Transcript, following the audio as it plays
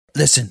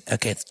Listen,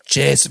 okay,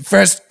 Jason,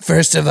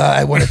 first of all,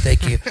 I want to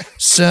thank you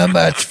so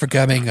much for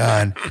coming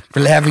on, for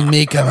having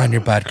me come on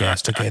your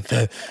podcast.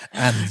 Okay,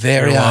 I'm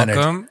very honored.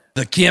 Welcome.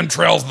 The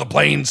chemtrails, the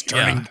planes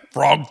turning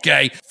frog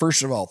gay.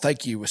 First of all,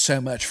 thank you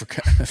so much for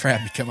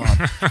having me come on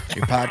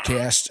your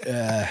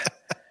podcast.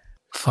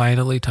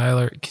 Finally,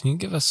 Tyler, can you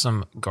give us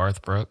some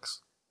Garth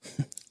Brooks?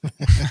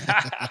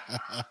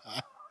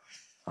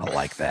 I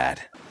like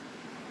that.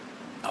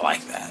 I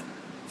like that.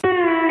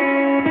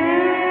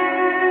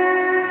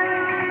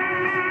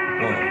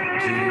 1,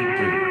 2,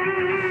 3.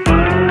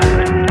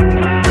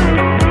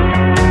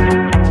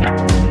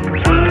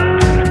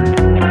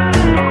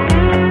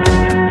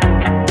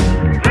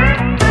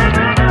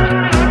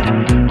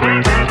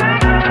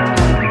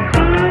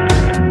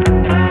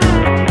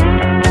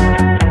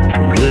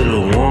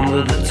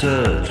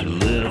 A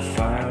little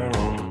fire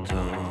on the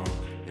tongue.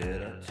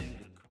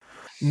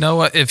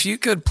 Noah, if you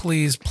could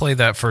please play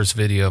that first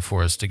video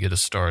for us to get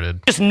us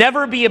started. Just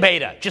never be a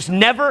beta. Just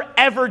never,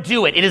 ever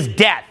do it. It is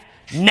death.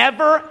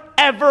 Never,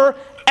 ever,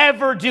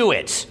 ever do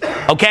it.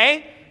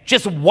 Okay?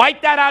 Just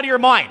wipe that out of your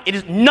mind. It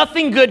is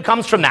nothing good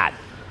comes from that.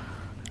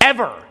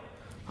 Ever.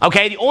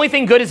 Okay? The only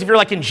thing good is if you're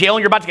like in jail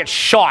and you're about to get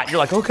shot. You're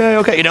like,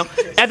 okay, you know.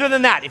 Other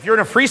than that, if you're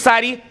in a free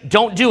society,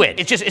 don't do it.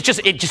 It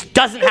just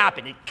doesn't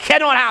happen. It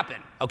cannot happen.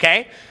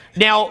 Okay?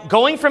 Now,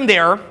 going from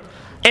there,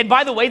 and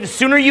by the way, the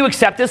sooner you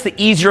accept this, the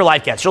easier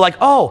life gets. You're like,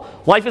 oh,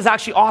 life is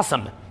actually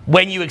awesome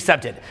when you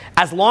accept it.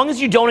 As long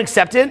as you don't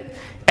accept it,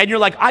 and you're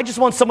like, I just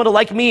want someone to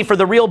like me for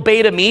the real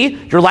beta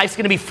me, your life's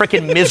going to be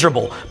freaking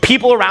miserable.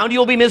 People around you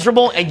will be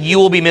miserable, and you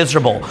will be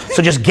miserable.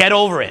 So just get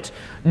over it.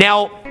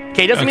 Now,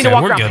 okay, it doesn't mean to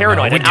walk around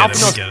paranoid. And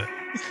alpha we get it.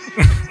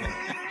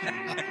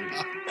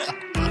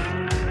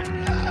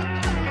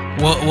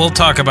 We'll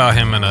talk about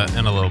him in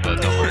a little bit.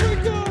 Don't worry.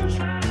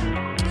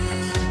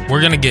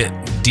 We're gonna get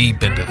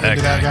deep into that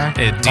guy.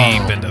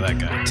 Into that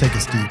guy. Take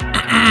us deep.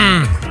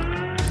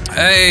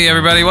 Hey,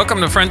 everybody! Welcome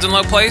to Friends in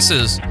Low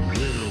Places.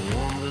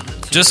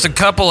 Just a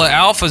couple of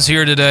alphas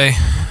here today.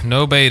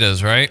 No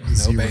betas, right? No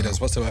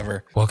betas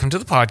whatsoever. Welcome to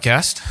the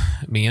podcast.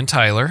 Me and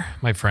Tyler,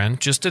 my friend,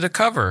 just did a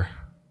cover.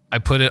 I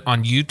put it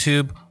on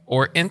YouTube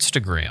or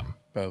Instagram.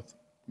 Both.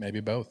 Maybe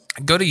both.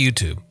 Go to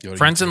YouTube.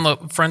 Friends in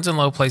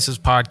Low Places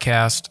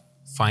podcast.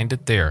 Find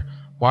it there.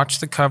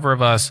 Watch the cover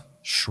of us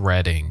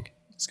shredding.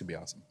 It's going to be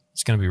awesome.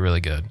 It's going to be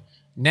really good.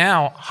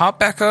 Now, hop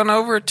back on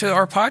over to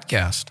our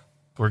podcast.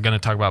 We're going to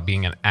talk about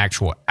being an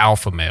actual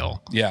alpha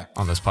male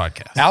on this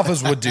podcast.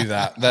 Alphas would do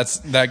that.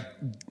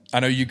 I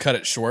know you cut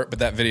it short, but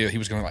that video, he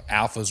was going like,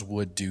 alphas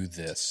would do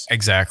this.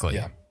 Exactly.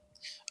 Yeah.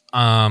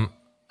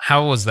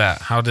 How was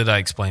that? How did I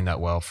explain that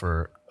well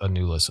for a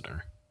new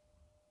listener?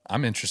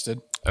 I'm interested.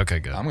 Okay,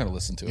 good. I'm going to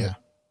listen to it.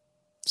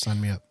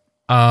 Sign me up.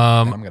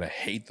 And I'm going to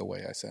hate the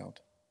way I sound.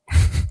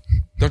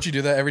 Don't you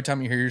do that every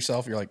time you hear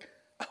yourself? You're like,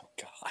 oh,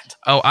 God.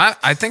 Oh,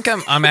 I think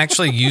I'm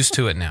actually used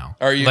to it now.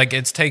 Are you? Like,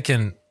 it's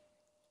taken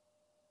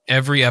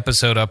every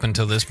episode up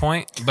until this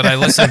point, but I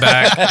listen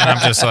back and I'm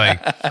just like,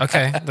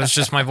 okay, that's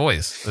just my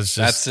voice. That's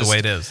just the way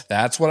it is.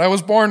 That's what I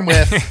was born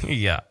with.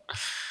 Yeah.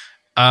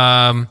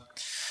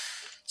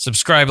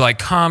 Subscribe, like,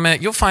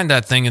 comment. You'll find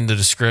that thing in the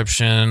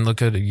description.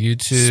 Look at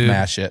YouTube.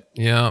 Smash it.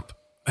 Yep.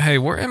 Hey,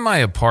 we're in my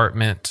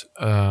apartment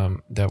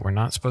that we're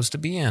not supposed to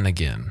be in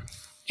again.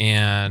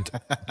 And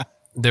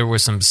there were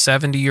some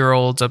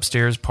 70-year-olds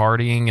upstairs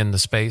partying in the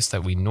space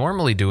that we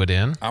normally do it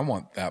in. I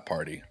want that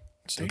party.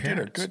 They did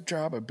a good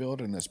job of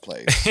building this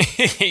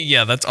place.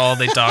 Yeah, that's all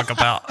they talk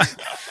about.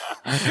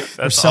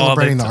 We're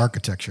celebrating the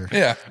architecture.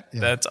 Yeah.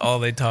 That's all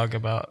they talk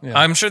about. Yeah.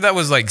 I'm sure that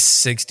was like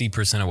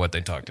 60% of what they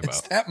talked about.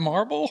 Is that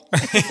marble?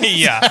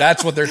 Yeah.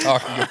 That's what they're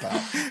talking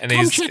about. And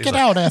Come check it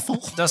out,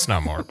 Ethel. That's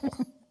not marble.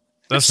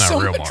 That's There's not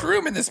so real much marble.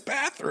 room in this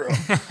bathroom.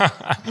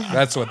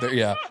 That's what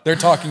they're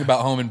talking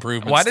about home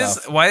improvement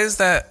stuff. Why does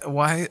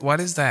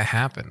that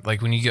happen?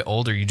 Like when you get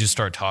older, you just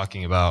start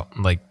talking about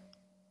like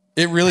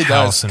it really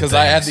house does. and Because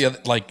I had things.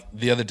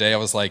 the other day, I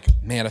was like,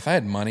 man, if I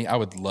had money, I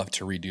would love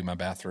to redo my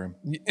bathroom.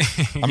 I mean,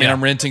 Yeah.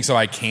 I'm renting, so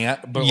I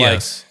can't. But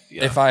Yes.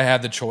 Yeah. if I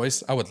had the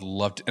choice, I would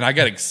love to. And I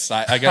got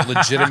excited. I got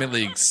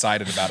legitimately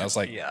excited about it. I was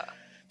like,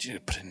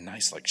 dude, put a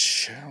nice like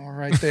shower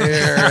right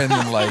there, and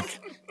then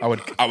like I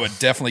would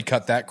definitely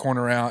cut that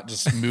corner out,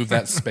 just move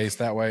that space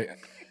that way.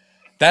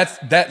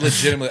 That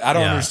legitimately, I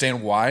don't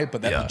understand why,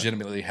 but that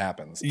legitimately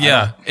happens.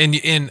 Yeah,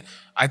 and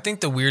I think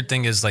the weird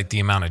thing is like the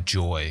amount of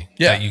joy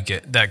that you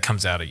get that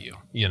comes out of you.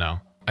 You know,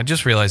 I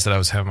just realized that I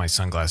was having my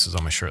sunglasses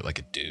on my shirt like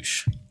a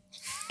douche.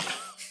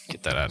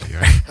 Get that out of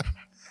here.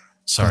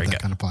 Sorry, Not that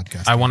guys. kind of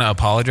podcast. I want to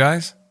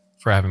apologize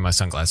for having my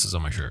sunglasses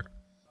on my shirt.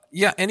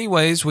 Yeah.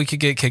 Anyways, we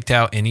could get kicked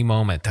out any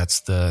moment.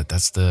 That's the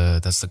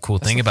cool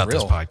thing the about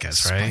this thrill.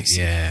 podcast, right?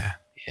 Spicy. Yeah.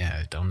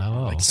 I don't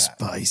know.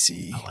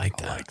 Spicy. I like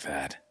that. I like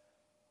that.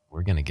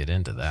 We're gonna get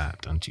into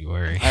that. Don't you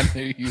worry. I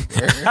knew you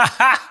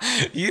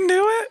were. You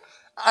knew it.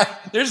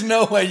 There's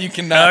no way you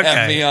cannot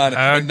have me on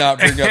and not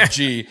bring up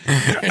G.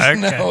 There's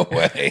no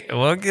way.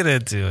 We'll get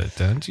into it.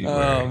 Don't you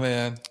worry. Oh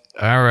man.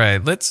 All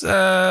right. Let's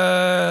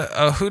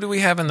who do we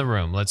have in the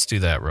room? Let's do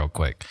that real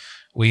quick.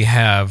 We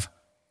have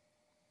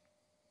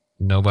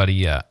Nobody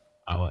yet.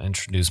 I will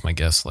introduce my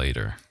guest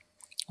later.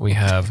 We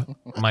have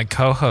my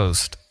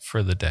co-host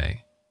for the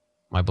day,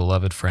 my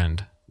beloved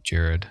friend,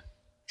 Jared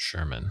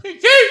Sherman.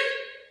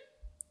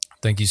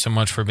 Thank you so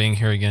much for being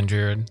here again,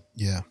 Jared.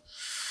 Yeah.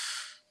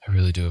 I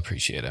really do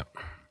appreciate it.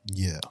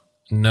 Yeah.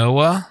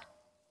 Noah,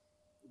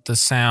 the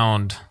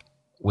sound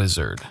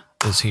wizard,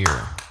 is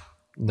here.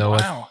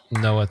 Noah,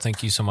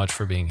 thank you so much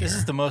for being here. This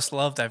is the most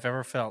loved I've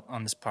ever felt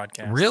on this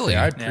podcast. Really?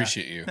 Yeah, I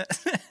appreciate you.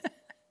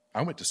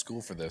 I went to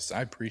school for this.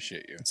 I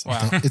appreciate you.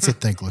 It's a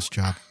thankless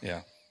job.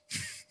 Yeah.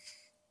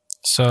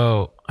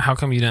 So, how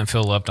come you didn't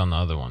feel loved on the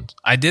other ones?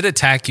 I did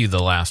attack you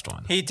the last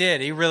one. He did.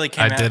 He really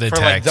came I at did it for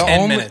attack like you.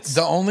 10 minutes.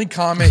 The only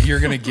comment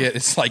you're going to get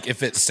is like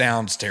if it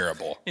sounds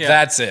terrible. Yeah.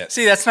 That's it.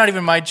 See, that's not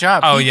even my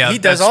job. Oh, he, yeah. He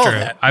does that's all true. of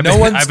that. I've No been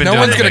one's doing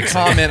going the to mixing.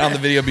 comment on the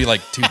video and be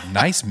like, dude,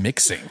 nice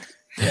mixing.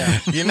 Yeah.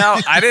 You know,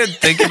 I didn't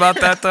think about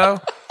that though.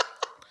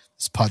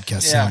 This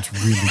podcast sounds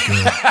really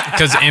good.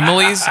 Because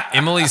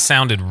Emily's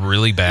sounded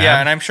really bad. Yeah,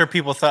 and I'm sure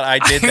people thought I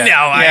did that. No,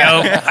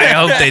 I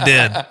hope they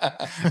did.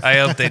 I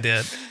hope they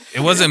did. It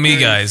wasn't me,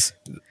 guys.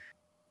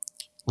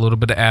 A little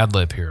bit of ad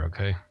lib here,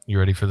 okay? You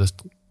ready for this,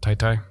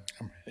 Tai?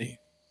 Hey.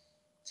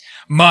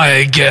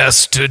 My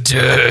guest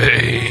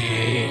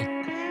today.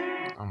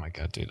 Oh my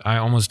god, dude! I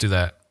almost do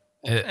that.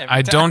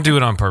 I don't do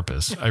it on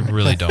purpose. I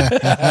really don't.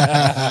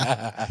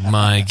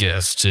 My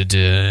guest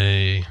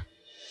today.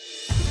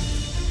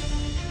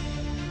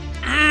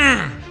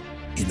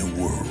 In a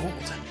world.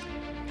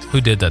 Who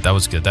did that? That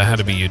was good. That had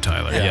to be you,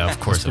 Tyler. Yeah, of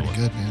course That's it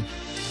pretty was. good, man.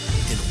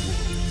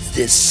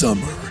 This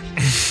summer.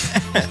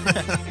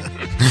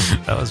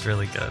 That was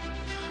really good.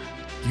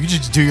 You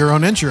just do your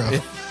own intro.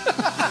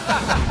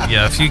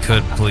 Yeah, if you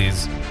could,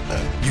 please.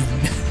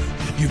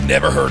 You've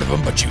never heard of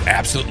them, but you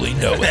absolutely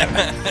know them.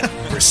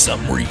 For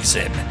some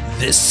reason,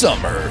 this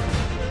summer,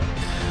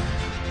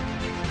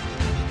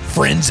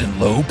 friends in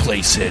low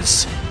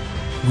places,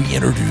 we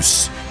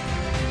introduce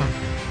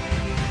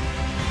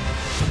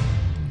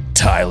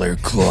Tyler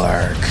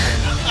Clark.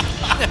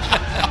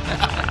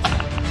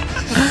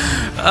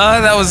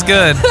 That was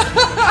good.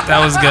 That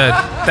was good.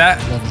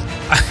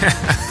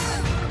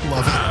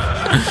 Love it.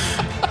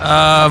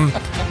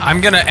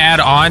 I'm gonna add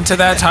on to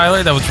that,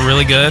 Tyler. That was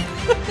really good.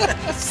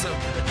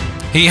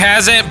 He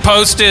hasn't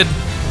posted.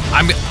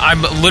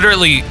 I'm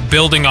literally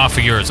building off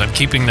of yours. I'm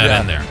keeping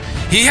that in there.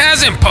 He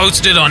hasn't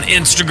posted on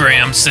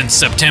Instagram since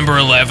September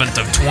 11th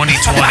of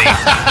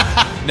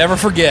 2020. Never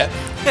forget.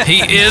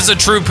 He is a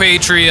true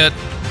patriot,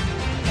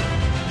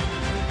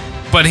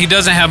 but he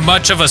doesn't have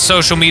much of a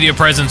social media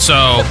presence, so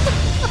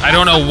I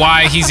don't know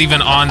why he's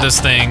even on this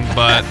thing,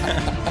 but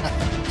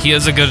he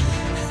is a good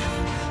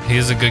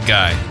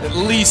guy. At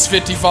least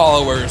 50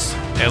 followers.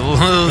 At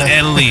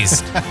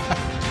least.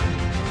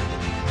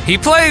 He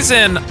plays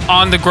in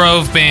On the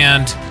Grove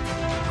Band,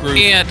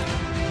 and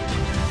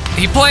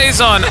he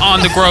plays on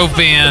the Grove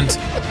Band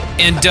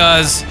and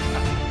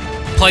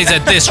plays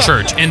at this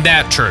church and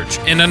that church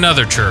and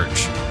another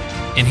church,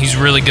 and he's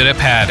really good at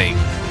padding.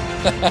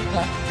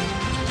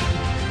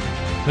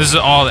 This is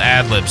all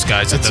ad libs,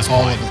 guys. At It's this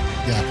all point, of it.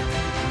 Yeah.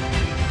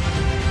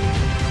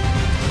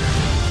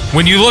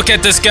 when you look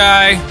at this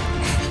guy,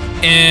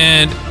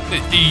 and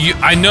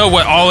I know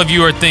what all of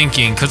you are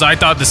thinking because I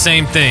thought the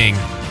same thing.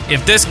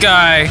 If this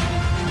guy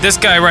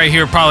right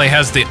here probably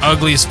has the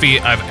ugliest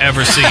feet I've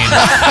ever seen in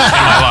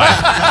my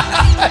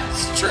life.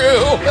 It's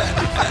true.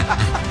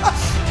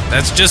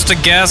 That's just a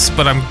guess,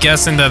 but I'm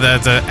guessing that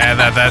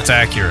that's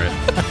accurate.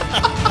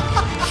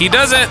 He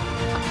doesn't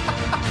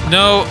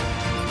know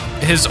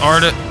his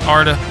art.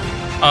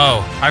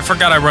 Oh, I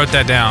forgot I wrote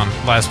that down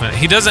last minute.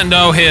 He doesn't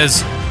know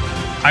his.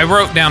 I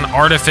wrote down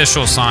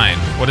artificial sign.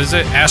 What is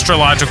it?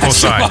 Astrological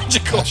sign.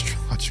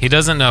 He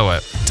doesn't know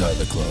it.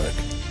 Tyler Clark.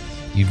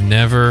 You've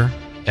never,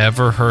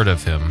 ever heard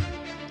of him,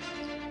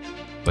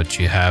 but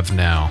you have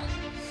now.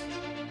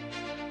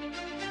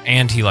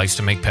 And he likes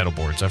to make pedal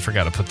boards. I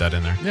forgot to put that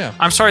in there. Yeah.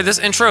 I'm sorry, this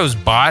intro is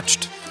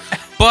botched,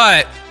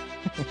 but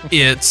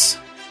it's...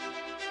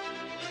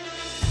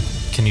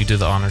 Can you do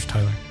the honors,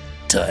 Tyler?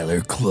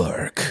 Tyler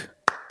Clark.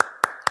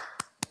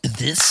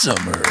 This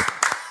summer.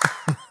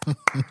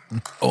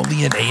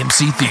 Only in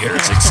AMC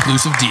theaters.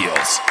 Exclusive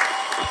deals.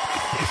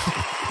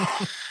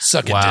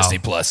 Suck it, Wow. Disney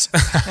Plus.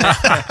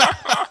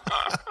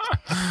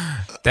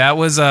 That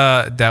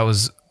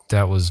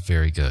was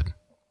very good.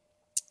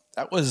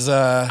 That was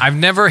I've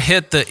never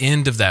hit the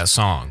end of that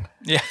song.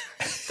 Yeah,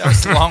 that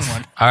was the long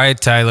one. All right,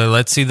 Tyler,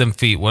 let's see them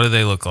feet. What do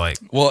they look like?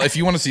 well. If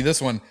you want to see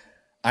this one,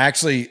 I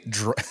actually.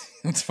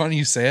 It's funny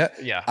you say it.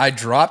 Yeah. I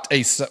dropped I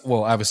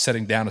was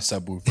setting down a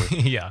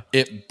subwoofer. Yeah.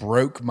 It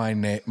broke my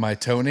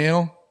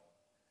toenail,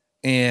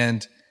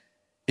 and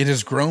it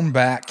has grown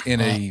back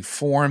in a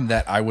form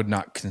that I would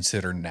not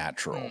consider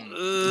natural.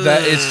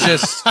 That it's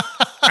just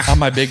on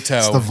my big toe.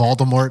 It's the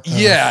Voldemort.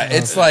 Yeah,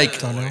 it's like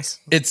toenails.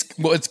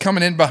 it's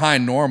coming in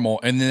behind normal,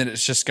 and then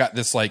it's just got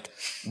this like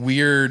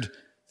weird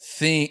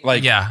thing.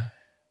 Like Yeah.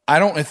 I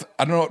don't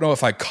know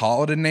if I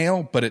call it a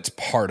nail, but it's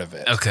part of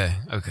it. Okay.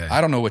 I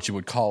don't know what you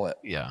would call it,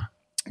 Yeah.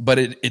 but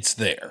it's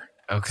there.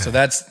 Okay. So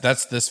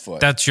that's this foot.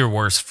 That's your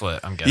worst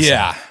foot, I'm guessing.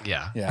 Yeah.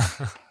 Yeah.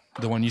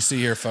 The one you see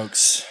here,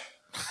 folks.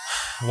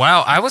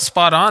 Wow, I was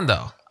spot on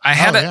though. I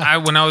had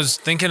when I was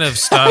thinking of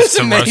stuff. It's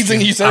to roast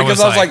amazing you said it,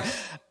 because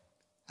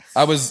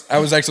I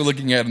was actually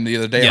looking at him the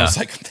other day. Yeah. I was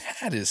like,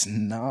 that is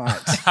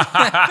not.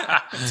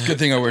 It's a good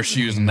thing I wear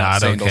shoes and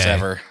not sandals okay.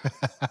 ever.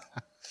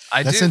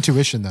 That's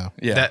intuition, though.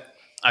 Yeah. That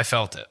I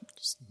felt it.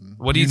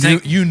 What do you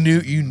think? You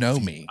know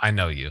me. I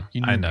know you.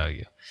 I know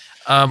you.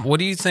 What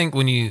do you think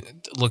when you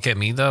look at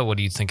me though? What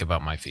do you think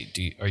about my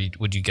feet?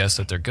 Would you guess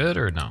that they're good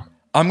or no?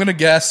 I'm gonna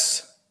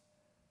guess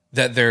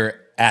that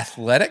they're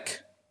athletic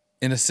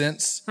in a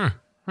sense. I'm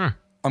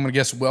gonna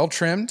guess well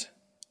trimmed,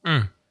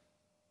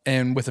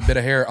 and with a bit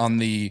of hair on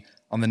the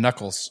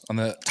knuckles, on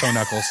the toe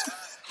knuckles.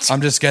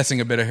 I'm just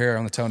guessing a bit of hair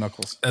on the toe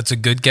knuckles. That's a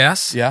good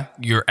guess. Yeah.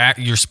 You're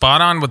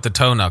spot on with the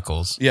toe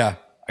knuckles. Yeah.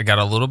 I got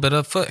a little bit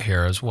of foot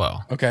hair as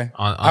well. Okay.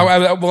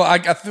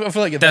 I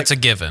feel like that's a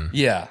given.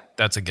 Yeah.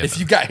 That's a given. If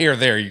you got hair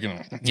there, you're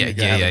gonna.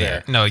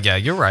 Yeah. No, yeah,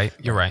 you're right.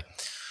 You're right.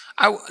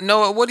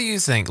 Noah, what do you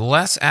think?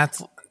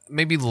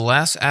 Maybe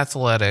less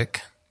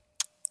athletic,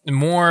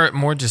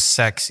 more just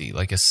sexy,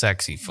 like a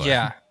sexy foot.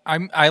 Yeah,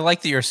 I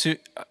like that you're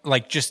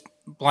like just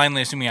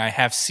blindly assuming I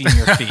have seen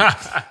your feet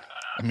I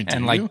mean,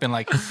 and like been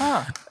like,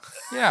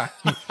 yeah.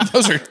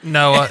 those are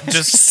Noah,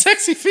 just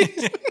sexy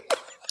feet.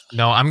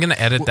 no. I'm gonna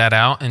edit that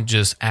out and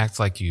just act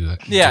like you.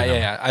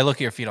 Yeah. I look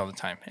at your feet all the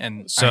time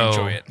and I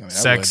enjoy it.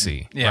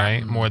 Sexy, Yeah.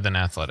 right? More than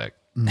athletic.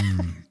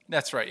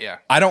 That's right. Yeah.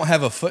 I don't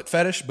have a foot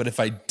fetish, but if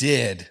I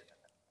did,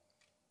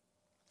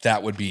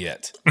 that would be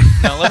it.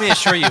 Now let me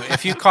assure you,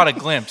 if you caught a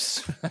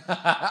glimpse,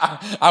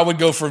 I would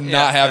go from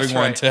not having that's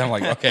one right. to I'm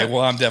like, okay,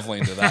 well, I'm definitely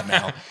into that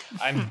now.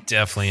 I'm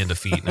definitely into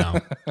feet now.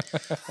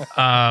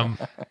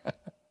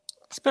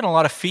 it's been a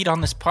lot of feet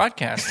on this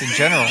podcast in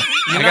general.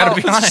 I got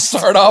to be honest.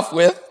 Start off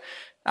with.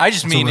 I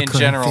just mean in Recurring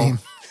general. theme.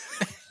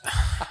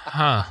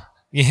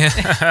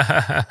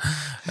 Yeah.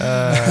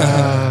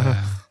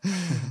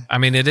 I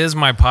mean, it is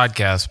my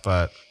podcast,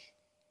 but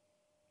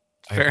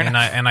Fair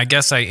enough. I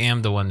guess I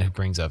am the one who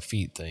brings up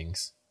feet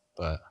things,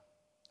 but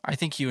I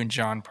think you and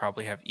John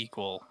probably have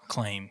equal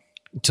claim.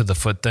 to the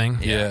foot thing.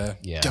 Yeah.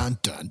 Yeah. Dun,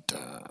 dun,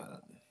 dun.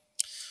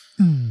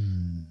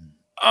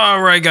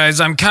 All right, guys,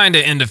 I'm kind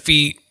of into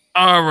feet.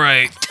 All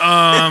right.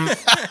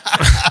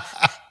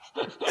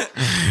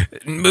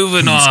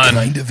 Moving on.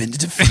 Kind of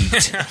into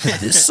feet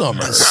this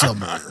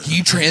summer.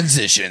 He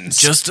transitions.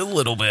 Just a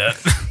little bit.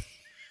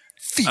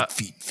 Feet.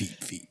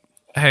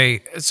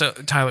 Hey, so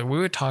Tyler, we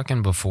were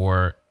talking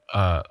before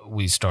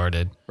we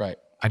started. Right.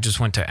 I just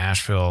went to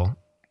Asheville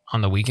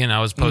on the weekend. I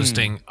was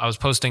posting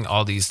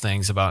all these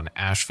things about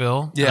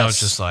Asheville. Yes. And I was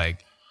just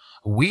like,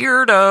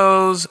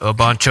 weirdos, a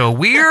bunch of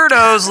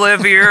weirdos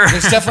live here.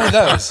 There's definitely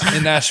those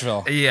in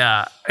Nashville.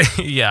 Yeah.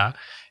 Yeah.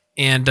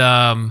 And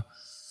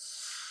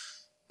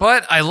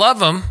but I love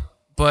them.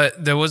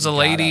 But there was a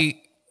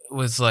lady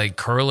with like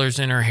curlers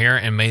in her hair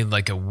and made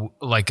like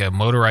a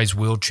motorized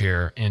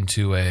wheelchair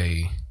into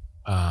a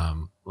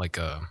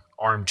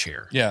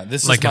armchair. Yeah,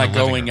 this Like is my in a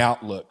living going room.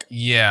 out look.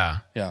 Yeah.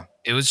 Yeah.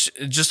 It was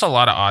just a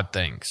lot of odd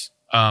things.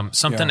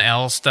 Something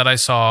else that I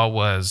saw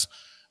was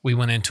we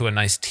went into a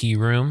nice tea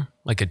room,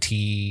 like a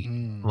tea,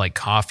 like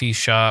coffee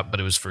shop, but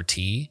it was for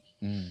tea.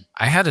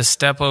 I had to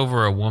step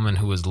over a woman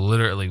who was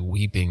literally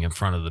weeping in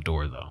front of the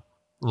door, though.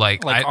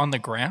 Like on the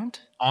ground?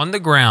 on the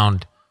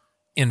ground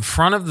in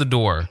front of the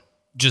door,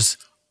 just,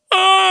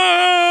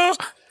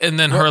 and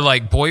then her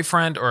like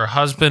boyfriend or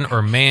husband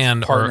or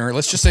man Partner. or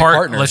Let's just say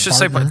partner. Let's just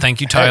say, Partner.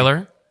 thank you,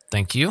 Tyler.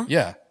 Thank you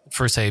Yeah.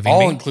 for saving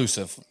All me.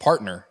 inclusive.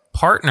 Partner.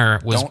 Partner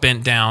was Don't-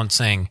 bent down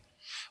saying,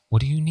 "What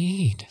do you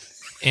need?"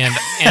 And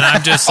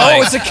I'm just Oh,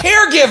 like, it's a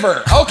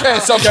caregiver. Okay,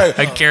 it's okay.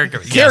 a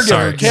caregiver. Yeah, Caregiver,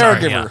 sorry,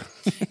 caregiver.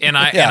 yeah. And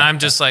I'm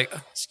just like,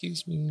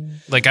 excuse me.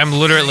 Like I'm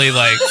literally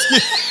like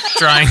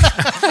trying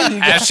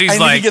as she's I need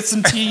like to get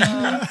some tea.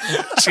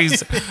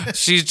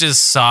 she's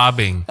just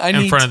sobbing in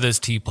need front of this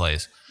tea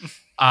place.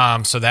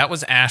 So that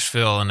was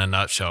Asheville in a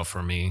nutshell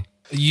for me.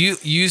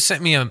 You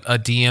sent me a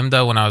DM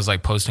though when I was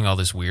like posting all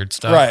this weird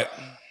stuff. Right.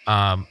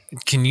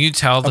 Can you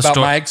tell the About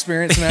story? my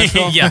experience in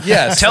Nashville? Yeah.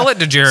 Yes. Tell it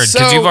to Jared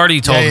because So- you've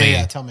already told me.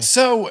 Yeah, tell me.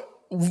 So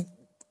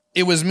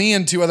it was me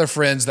and two other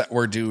friends that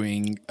were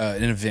doing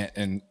an event,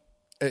 and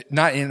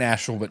not in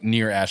Asheville, but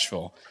near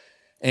Asheville.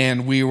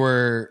 And we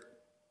were,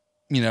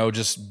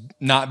 just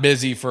not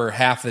busy for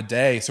half the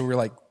day. So we were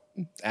like,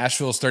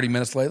 Asheville's 30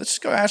 minutes late. Let's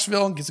just go to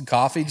Asheville and get some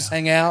coffee, just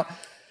hang out.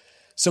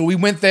 So we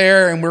went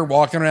there and we're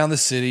walking around the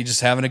city,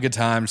 just having a good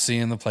time,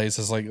 seeing the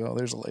places. Like, oh,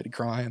 there's a lady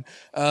crying.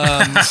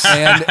 And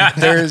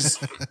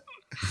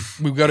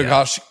we go to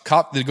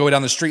go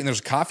down the street and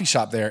there's a coffee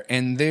shop there,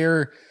 and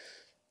there's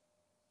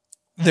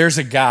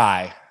a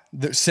guy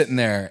that's sitting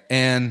there,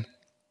 and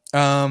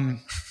I'm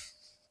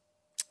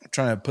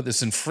trying to put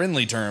this in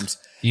friendly terms.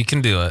 You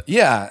can do it.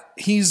 Yeah,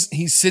 he's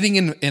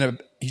sitting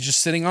he's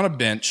just sitting on a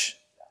bench,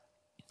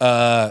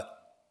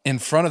 in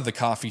front of the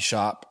coffee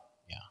shop.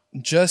 Yeah,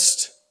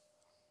 just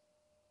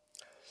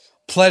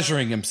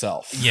pleasuring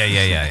himself. Yeah.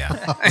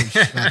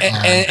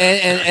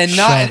 And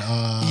not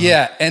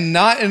and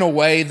not in a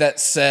way that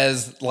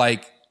says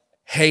like,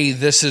 hey,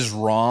 this is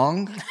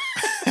wrong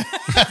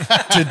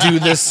to do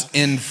this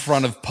in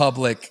front of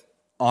public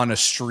on a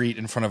street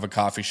in front of a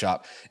coffee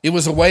shop. It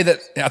was a way that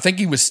I think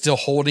he was still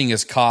holding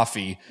his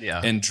coffee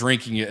and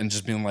drinking it and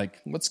just being like,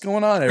 what's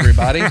going on,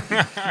 everybody?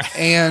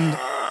 And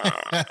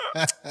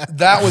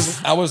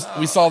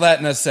we saw that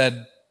and I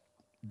said,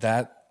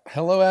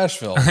 hello,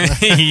 Asheville.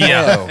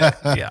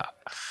 Yeah.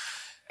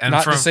 And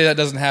not to say that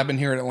doesn't happen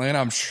here in Atlanta.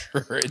 I'm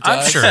sure it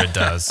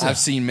does. I've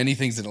seen many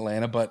things in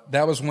Atlanta, but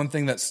that was one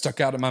thing that stuck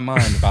out in my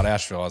mind about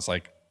Asheville. I was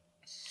like,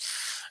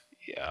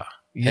 yeah.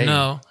 You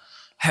know,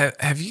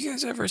 have you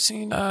guys ever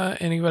seen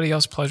anybody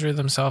else pleasure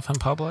themselves in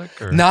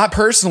public? Or? Not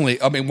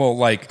personally. I mean, well,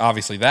 like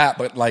obviously that,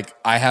 but like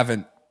I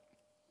haven't,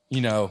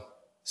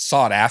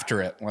 sought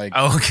after it. Like,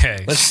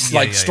 okay, let's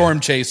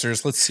storm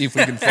chasers. Let's see if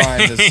we can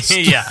find this.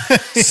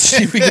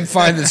 See if we can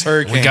find this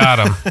hurricane. We got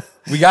him.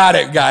 We got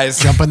it, guys.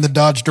 Jump in the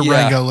Dodge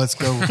Durango. Let's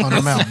go hunt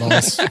them out,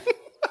 boss.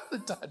 The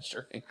Dodge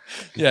Durango.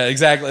 Yeah,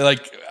 exactly.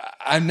 Like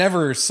I've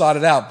never sought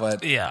it out,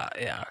 but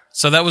yeah.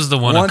 So that was the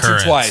one once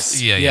occurrence. Or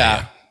twice.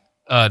 Yeah.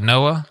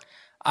 Noah,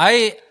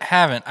 I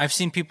haven't. I've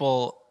seen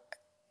people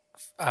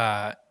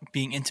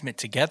being intimate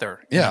together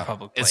in a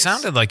public place. It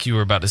sounded like you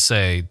were about to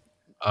say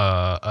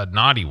a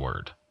naughty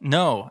word.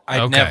 No,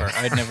 I'd never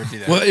do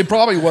that. Well, it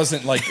probably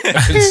wasn't like a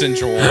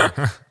consensual.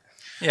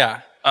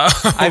 Yeah.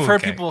 I've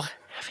heard people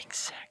having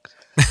sex.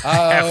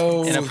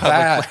 Oh, in a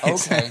public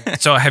place. Okay.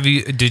 So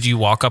did you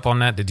walk up on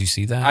that? Did you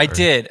see that? I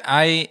did.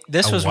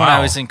 This was when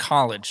I was in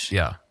college.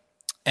 Yeah.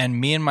 And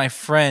me and my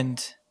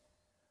friend,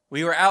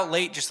 we were out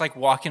late just like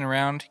walking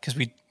around because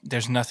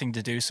there's nothing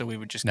to do, so we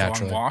would just go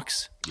on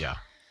walks. Yeah.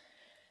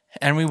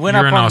 And we went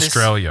You're up in on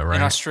Australia, right?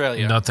 In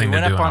Australia. Nothing we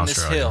to went do up in on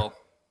Australia. this hill.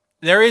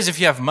 There is if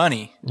you have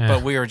money,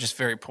 but we were just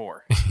very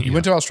poor. You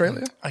went to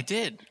Australia? I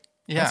did.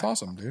 Yeah. That's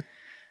awesome, dude.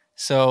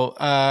 So,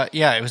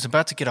 it was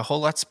about to get a whole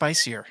lot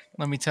spicier.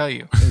 Let me tell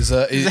you. Was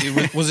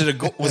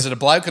it a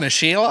bloke and a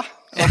Sheila?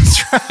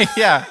 That's right.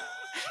 Yeah,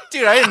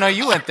 dude, I didn't know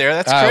you went there.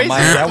 That's crazy.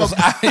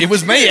 It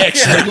was me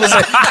actually.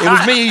 It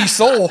was me you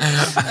saw.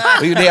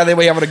 We were down there,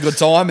 we having a good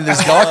time, and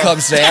this guy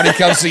comes down.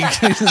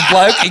 This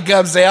bloke. He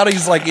comes out.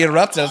 He's like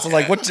interrupting us. I'm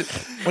like, what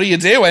are you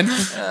doing?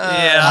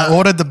 I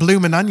ordered the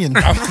bloomin' onion.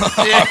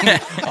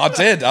 I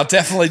did. I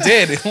definitely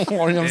did. You know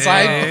what I'm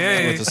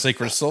saying? With the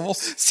secret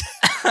sauce.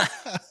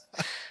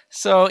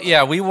 So,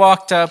 we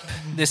walked up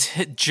this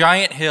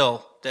giant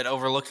hill that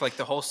overlooked like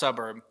the whole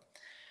suburb.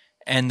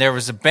 And there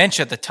was a bench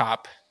at the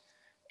top,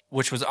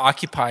 which was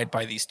occupied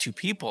by these two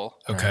people.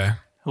 Okay.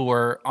 Who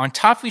were on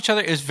top of each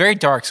other. It was very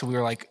dark, so we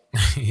were like,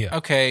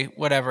 okay,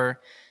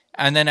 whatever.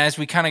 And then as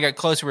we kind of got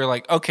closer, we were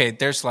like, okay,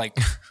 there's like,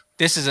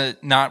 this is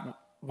not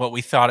what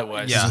we thought it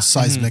was. There's a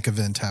seismic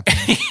event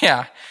happening.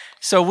 Yeah.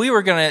 So we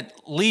were going to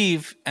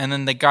leave, and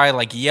then the guy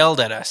like yelled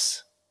at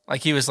us.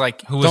 Like he was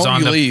like, "Who was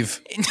Don't you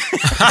leave?"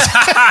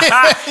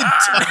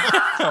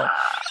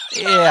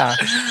 Yeah.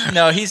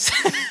 No, he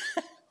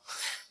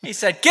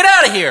said, "Get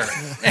out of here."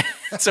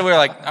 So we were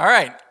like, "All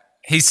right."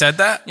 He said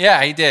that?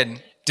 Yeah, he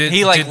did.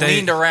 He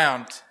leaned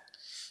around.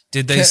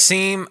 Did they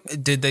seem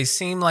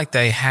like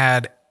they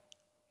had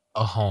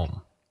a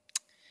home?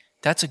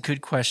 That's a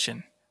good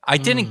question. I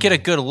didn't get a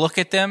good look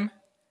at them.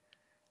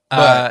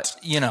 But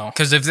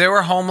because if they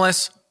were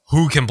homeless,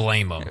 who can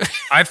blame them?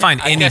 I find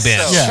any bench.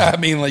 So. Yeah, I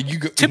mean, like you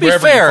go to be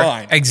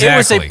fair, exactly. It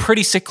was a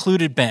pretty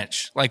secluded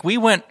bench. Like we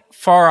went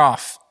far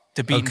off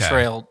the beaten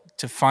trail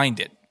to find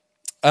it.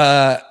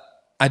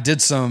 I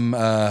did some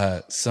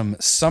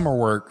summer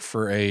work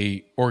for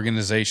a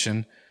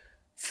organization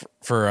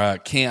for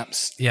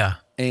camps. Yeah,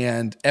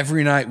 and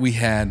every night we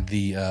had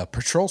the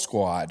patrol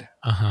squad.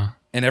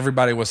 And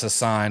everybody was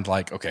assigned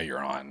like, okay,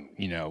 you're on,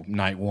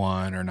 night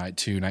 1 or night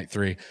 2, night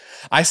 3.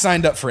 I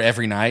signed up for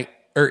every night,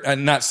 or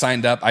not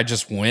signed up. I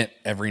just went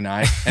every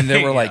night, and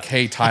they were like,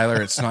 "Hey,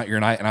 Tyler, it's not your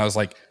night." And I was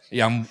like,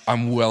 "Yeah,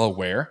 I'm well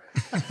aware."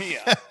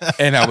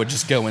 And I would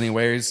just go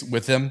anyways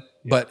with them,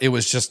 but it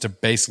was just to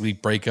basically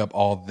break up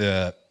all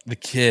the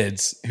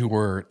kids who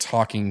were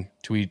talking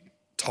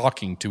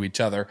to each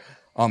other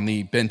on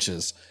the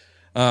benches.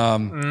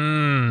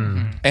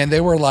 And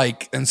they were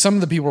like, and some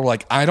of the people were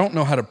like, "I don't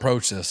know how to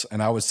approach this,"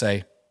 and I would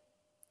say,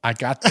 "I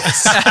got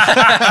this."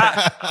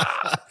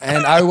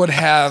 And I would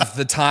have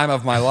the time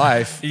of my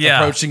life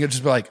approaching it,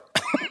 just be like,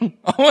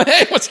 "Oh,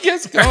 hey, what's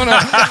going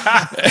on?"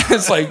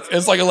 It's like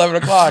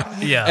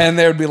 11:00. Yeah. And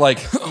they would be like,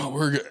 "Oh,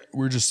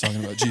 we're just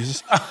talking about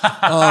Jesus."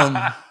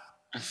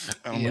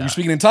 We're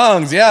speaking in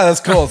tongues. Yeah,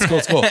 that's cool.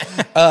 It's cool.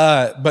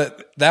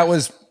 But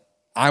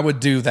I would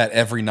do that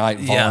every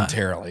night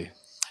voluntarily.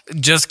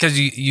 Just because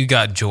you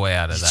got joy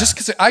out of that. Just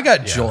because I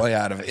got joy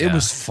out of it. It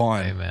was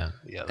fun. Amen.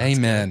 Yeah,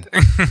 Amen.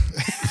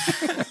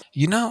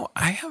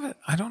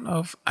 I don't know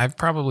if I've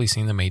probably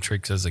seen The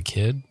Matrix as a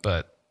kid,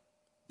 but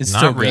it's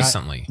not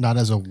recently. Not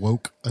as a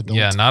woke adult.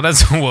 Yeah, not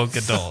as a woke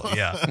adult.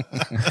 Yeah.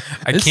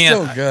 It's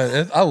so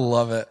good. I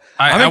love it.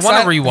 I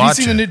want to rewatch it. Have you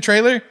seen the new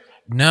trailer?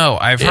 No,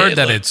 I've heard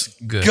that it's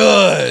good.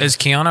 Good. Is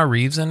Keanu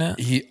Reeves in it?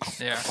 Yeah.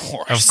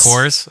 Of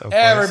course.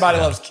 Everybody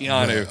loves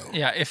Keanu.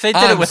 Yeah, if they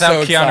did I'm it without so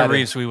Keanu excited.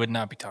 Reeves, we would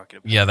not be talking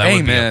about it. Yeah, that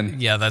would be. Amen.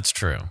 Yeah, that's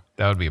true.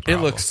 That would be a It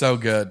problem. looks so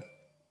good.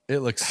 It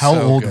looks How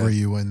so old good. were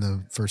you when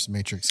the first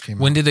Matrix came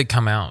When out? did it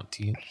come out?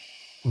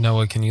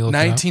 Noah, can you look it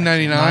up?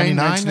 1999, 99,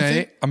 I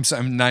 1998.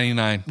 I'm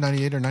 99.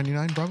 98 or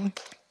 99, probably?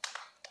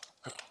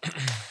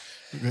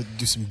 We're gonna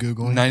do some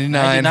Googling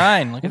 99.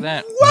 99, look at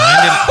that.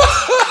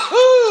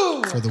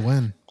 for the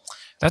win.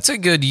 That's a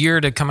good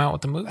year to come out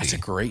with the movie. That's a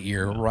great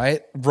year,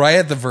 right? Right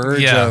at the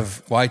verge Yeah.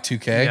 of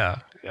Y2K.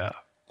 yeah.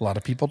 A lot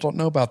of people don't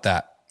know about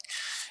that.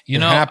 You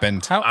It know,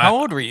 happened. How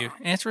old were you?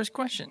 Answer his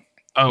question.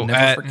 Oh, Never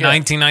at forget.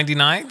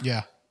 1999,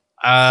 Yeah.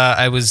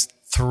 I was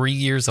 3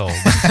 years old.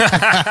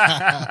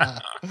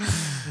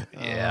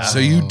 Yeah. So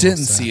you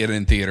didn't see it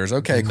in theaters.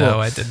 Okay, cool. No,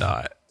 I did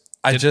not.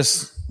 I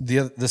just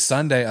the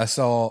Sunday I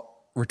saw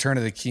Return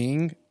of the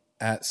King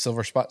at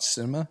Silver Spot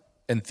Cinema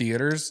in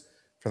theaters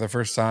for the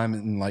first time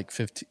in like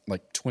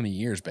 20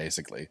 years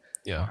basically.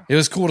 Yeah. It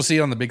was cool to see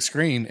it on the big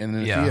screen and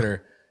in the Yeah.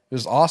 theater. It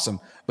was awesome.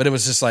 But it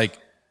was just like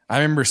I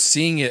remember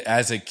seeing it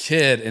as a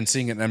kid and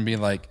seeing it and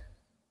being like,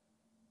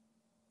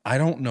 I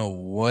don't know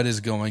what is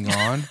going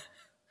on,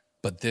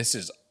 but this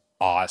is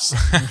awesome.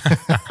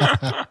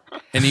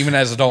 And even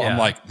as an adult, I'm Yeah.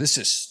 like, this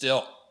is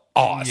still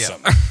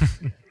awesome.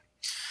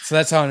 So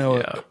that's how I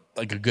know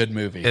like a good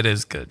movie. It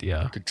is good.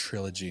 Yeah. Good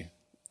trilogy.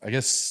 I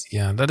guess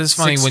Yeah. That is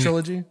funny. sixth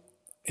trilogy?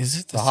 Is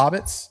it The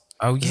Hobbits?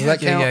 Oh, Does yeah. that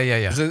count?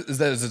 Yeah. Is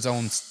that its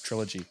own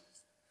trilogy?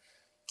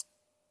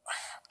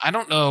 I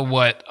don't know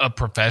what a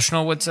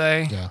professional would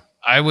say. Yeah.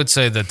 I would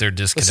say that they're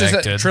This is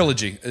disconnected. a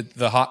trilogy.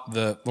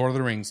 The Lord of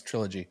the Rings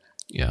trilogy.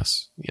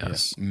 Yes.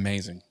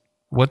 Amazing.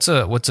 What's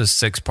a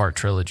 6-part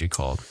trilogy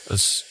called? A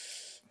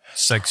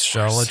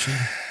sexology?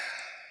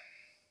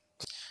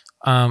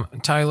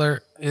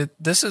 Tyler,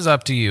 this is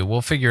up to you.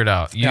 We'll figure it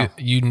out.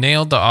 You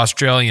nailed the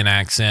Australian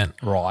accent.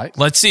 Right.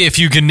 Let's see if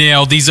you can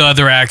nail these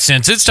other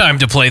accents. It's time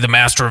to play the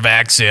master of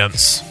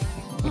accents.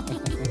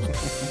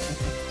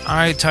 All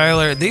right,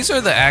 Tyler. These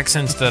are the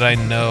accents that I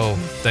know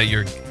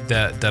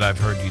that I've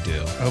heard you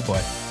do. Oh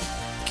boy.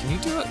 Can you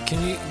do it?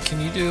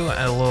 Can you do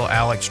a little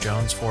Alex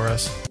Jones for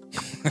us?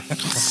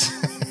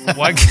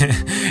 What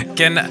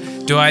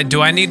do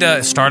I need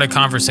to start a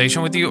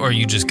conversation with you, or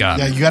you just got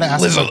Yeah, it? you got to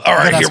ask. Listen, you all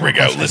right, gotta here ask we more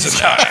go. questions.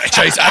 Listen,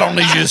 Chase, I don't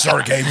need you to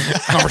start a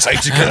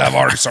conversation because I've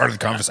already started the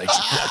conversation.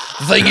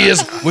 The thing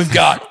is, we've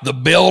got the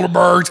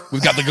Bilderbergs,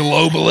 we've got the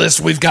globalists,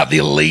 we've got the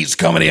elites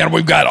coming in,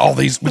 we've got all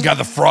these, we've got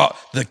the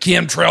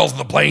chemtrails,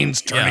 the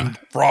planes turning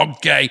frog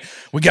gay,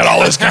 we got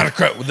all this kind of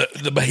crap,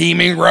 the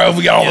Bohemian Grove,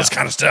 we got all this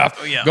kind of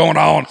stuff going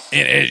on,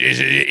 and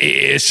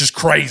it's just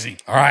crazy.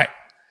 All right.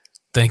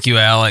 Thank you,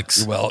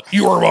 Alex. Well,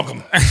 you are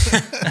welcome.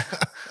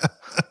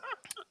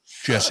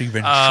 Jesse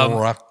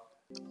Ventura.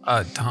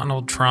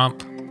 Donald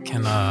Trump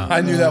can.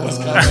 I knew that was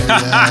coming.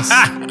 Yes.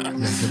 Yeah,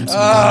 give him some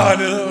I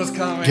knew that was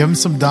coming. Give him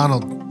some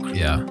Donald.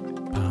 Yeah.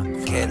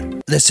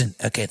 Listen,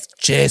 okay,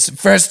 Chase.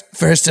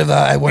 First of all,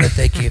 I want to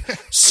thank you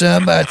so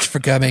much for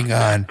coming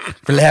on,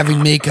 for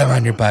having me come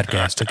on your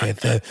podcast. Okay,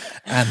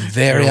 I'm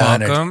very You're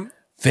honored. welcome.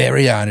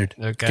 Very honored.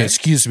 Okay.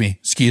 Excuse me.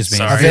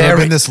 Sorry. Have you ever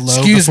been this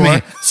low before?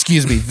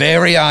 Excuse me.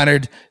 Very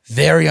honored.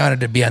 Very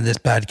honored to be on this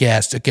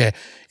podcast. Okay.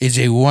 It's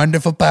a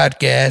wonderful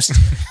podcast.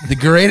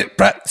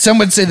 Some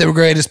would say the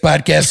greatest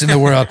podcast in the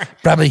world.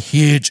 Probably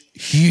huge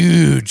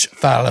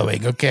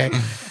following. Okay.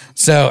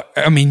 So,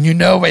 I mean, we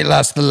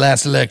lost the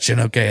last election.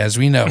 Okay. As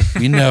we know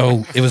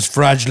it was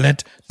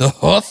fraudulent. The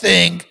whole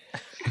thing,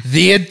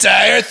 the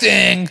entire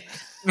thing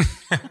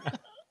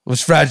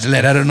was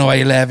fraudulent. I don't know why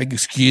you're laughing.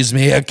 Excuse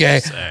me. Okay.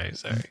 Sorry.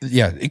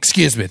 Yeah.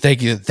 Excuse me.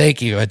 Thank you,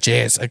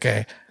 Chase.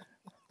 Okay.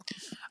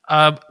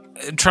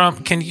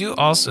 Trump, can you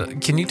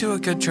do a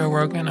good Joe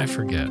Rogan? I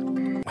forget.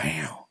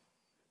 Wow.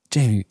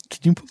 Jamie, can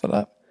you pull that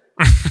up?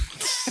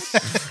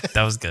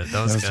 That was good.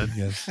 That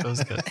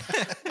was good.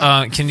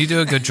 Can you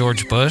do a good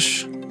George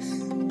Bush? I'm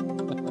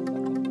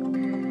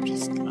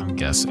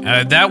guessing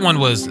that one.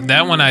 I was just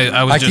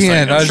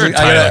can't. like, I'm sure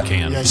Tyler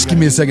can. Yeah, Just give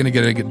me a second to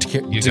get into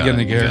You got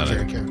it.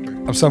 character.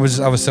 I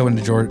was so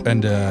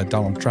into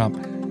Donald Trump.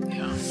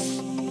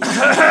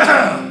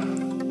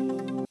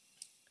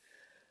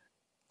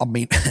 I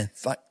mean,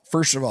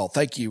 first of all,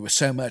 thank you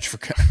so much for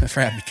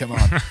having me come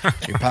on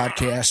your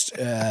podcast.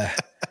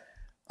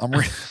 I'm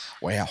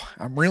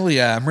really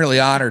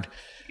honored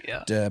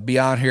to be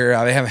on here.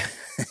 I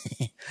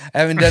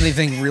haven't done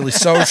anything really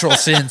social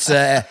since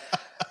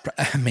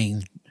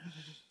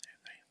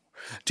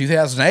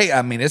 2008.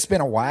 I mean, it's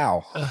been a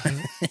while.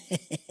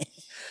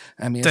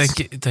 I mean,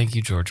 Thank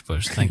you, George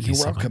Bush. Thank you you're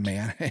so welcome,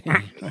 much.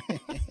 man.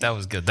 That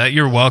was good. That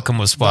you're welcome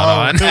was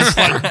spot on.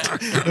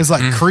 It was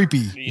like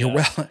creepy. You're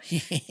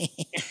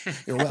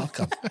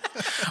welcome.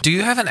 Do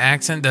you have an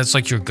accent that's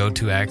like your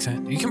go-to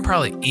accent? You can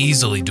probably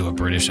easily do a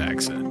British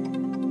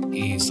accent.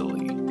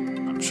 Easily,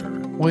 I'm sure.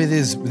 Well,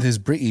 there's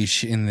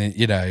British in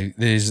the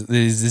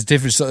there's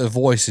different sort of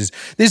voices.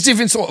 There's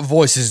different sort of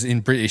voices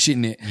in British,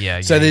 isn't it? Yeah,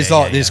 So yeah, there's yeah,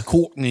 like yeah, there's yeah.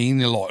 Courtney,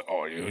 and they're like,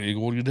 oh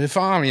you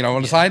define,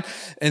 on the side.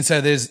 And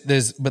so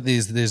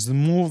there's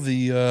more of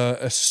the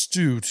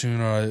astute,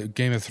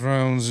 Game of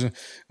Thrones,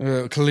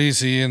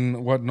 Khaleesi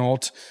and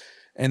whatnot.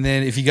 And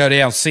then if you go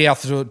down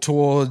south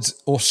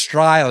towards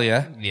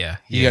Australia,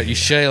 you got your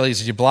Shirleys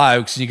and your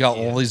blokes, and you got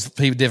all these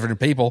different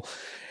people,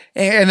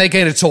 and they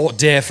kind of talk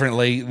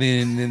differently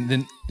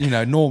than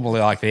normally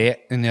like that.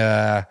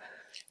 And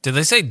did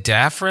they say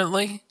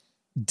differently?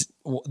 Did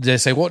they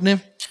say what now?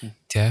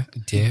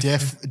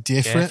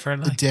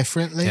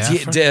 Differently.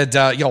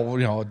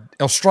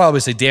 Australia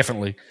would say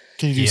differently.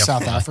 Can you do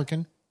South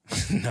African?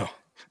 No.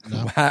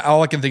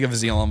 All I can think of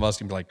is Elon Musk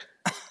and be like,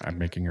 I'm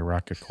making a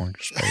rocket going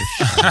to space.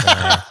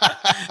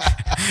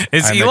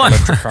 Is I make Elon?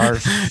 electric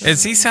cars.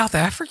 Is he South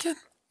African?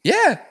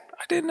 Yeah.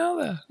 I didn't know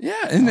that.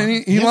 Yeah. And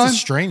then He Elon, has a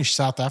strange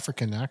South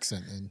African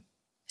accent. And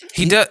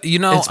He does.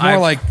 it's more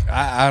like,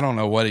 I don't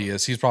know what he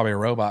is. He's probably a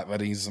robot,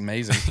 but he's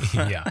amazing.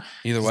 yeah,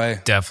 Either way.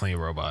 definitely a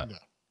robot.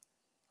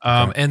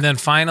 And then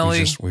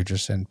finally, We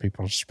just sent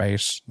people to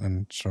space,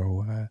 and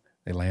so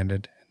they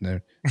landed,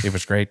 and it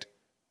was great.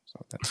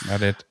 So that's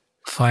not it.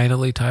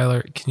 finally,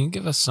 Tyler, can you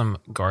give us some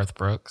Garth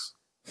Brooks?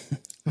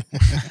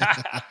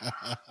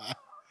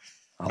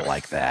 I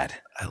like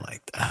that. I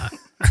like that.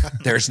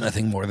 There's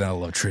nothing more than I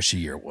love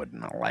Trisha Yearwood,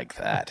 and I like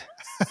that.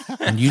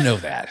 And you know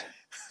that.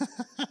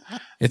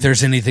 If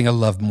there's anything I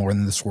love more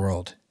in this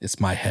world, it's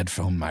my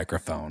headphone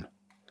microphone.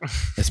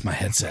 It's my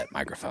headset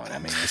microphone. I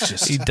mean, it's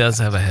just He does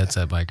have a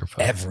headset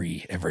microphone.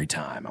 every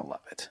time. I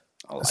love it.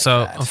 I like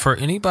So that. for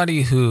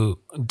anybody who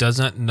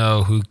doesn't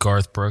know who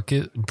Garth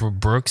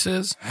Brooks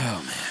is,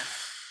 Oh man.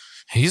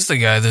 he's the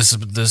guy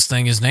this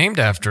thing is named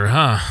after,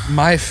 huh?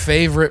 My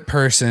favorite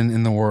person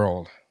in the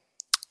world.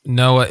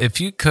 Noah,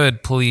 if you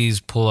could please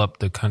pull up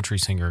the country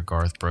singer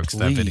Garth Brooks,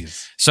 that video.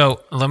 Please.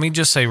 So let me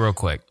just say real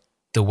quick,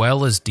 the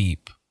well is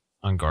deep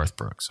on Garth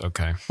Brooks.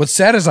 Okay, What's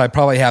sad is I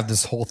probably have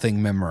this whole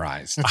thing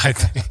memorized. I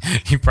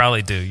think you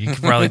probably do. You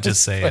could probably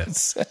just say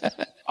it.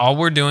 All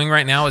we're doing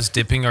right now is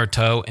dipping our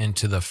toe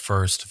into the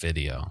first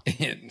video.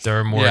 There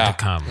are more Yeah. to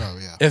come. oh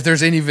yeah, If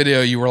there's any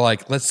video you were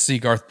like, let's see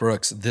Garth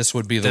Brooks, this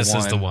would be the This one.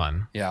 is the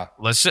one. Yeah.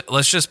 Let's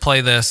just play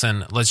this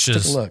and let's Take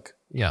just a look.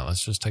 Yeah,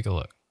 let's just take a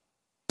look.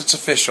 It's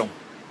official.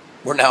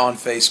 We're now on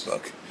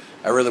Facebook.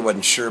 I really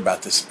wasn't sure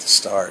about this at the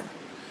start.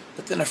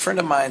 But then a friend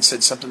of mine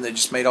said something that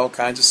just made all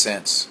kinds of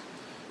sense.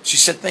 She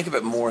said, think of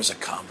it more as a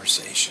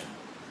conversation.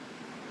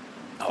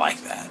 I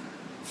like that.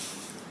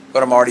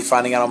 But I'm already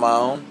finding out on my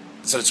own.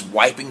 So it's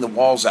wiping the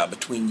walls out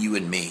between you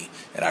and me.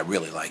 And I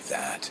really like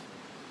that.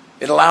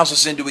 It allows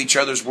us into each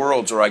other's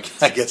worlds, or I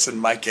guess in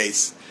my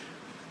case,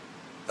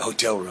 the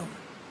hotel room.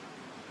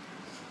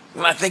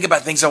 When I think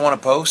about things I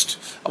want to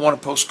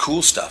post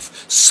cool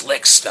stuff,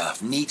 slick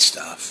stuff, neat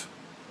stuff.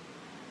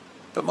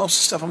 But most of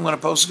the stuff I'm going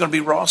to post is going to be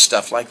raw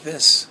stuff like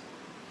this.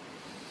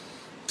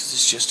 Because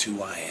it's just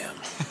who I am.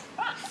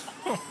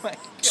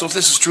 So if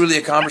this is truly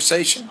a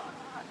conversation,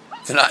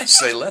 then I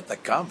say let the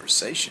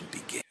conversation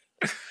begin.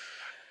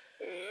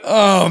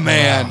 Oh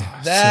man,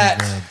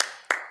 that so good.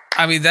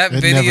 I mean that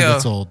It video. never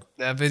gets old.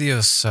 That video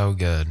is so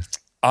good.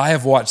 I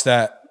have watched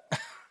that.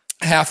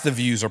 Half the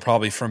views are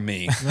probably from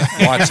me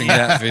watching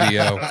that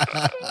video.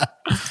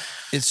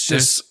 It's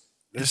just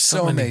There's so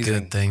so many amazing.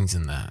 good things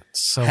in that.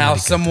 So how many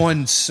good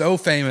someone so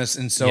famous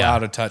and so Yeah.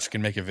 out of touch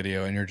can make a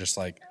video, and you're just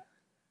like,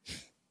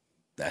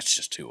 that's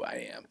just who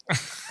I am.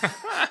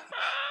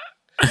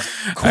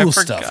 Cool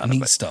stuff,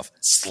 neat stuff,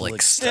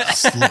 slick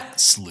stuff.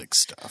 Slick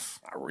stuff.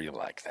 I really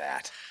like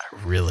that. I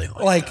really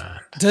Like,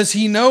 that. does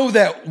he know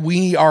that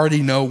we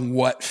already know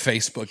what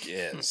Facebook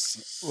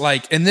is?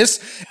 Like, and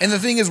the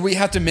thing is, we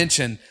have to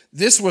mention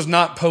this was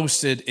not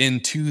posted in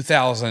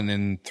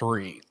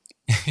 2003.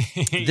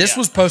 This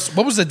was posted.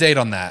 What was the date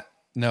on that,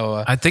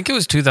 Noah? I think it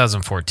was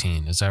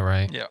 2014. Is that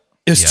right? Yeah.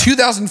 It was Yeah.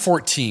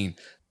 2014.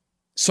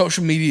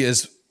 Social media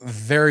is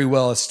very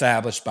well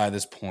established by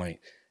this point.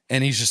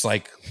 And he's just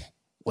like,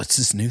 what's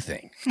this new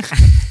thing?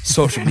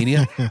 Social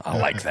media? I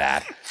like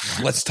that.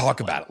 Let's talk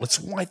about it. Let's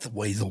wipe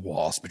away the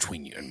walls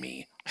between you and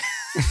me.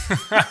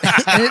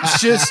 And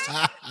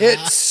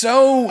it's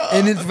so,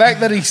 and in the fact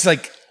that he's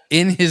like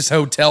in his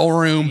hotel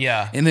room,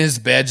 Yeah. in his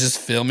bed, just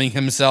filming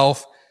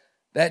himself,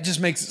 that just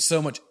makes it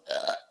so much,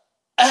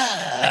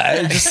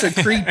 it's just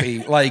so creepy.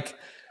 Like,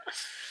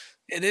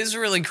 It is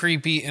really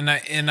creepy, and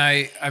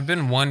I've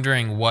been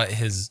wondering what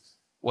his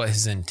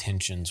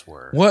intentions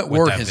were. What with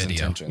were that his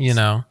video, intentions? You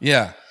know,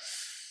 yeah.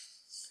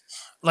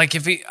 like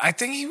I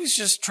think he was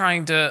just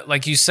trying to,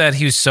 like you said,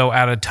 he was so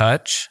out of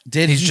touch.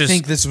 Did He's he just,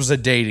 think this was a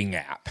dating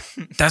app?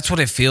 that's what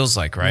it feels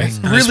like, right?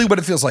 And Really, what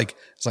it feels like.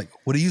 It's like,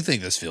 what do you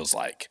think this feels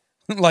like?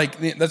 Like,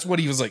 that's what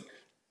he was like.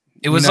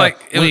 it was No,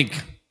 like wink.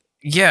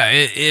 Yeah,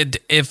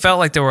 it felt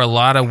like there were a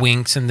lot of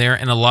winks in there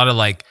and a lot of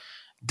like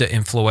the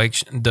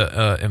inflection,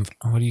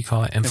 what do you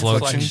call it?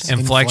 Inflections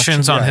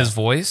Inflections, on yeah. his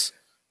voice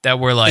that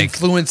were like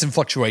Influence and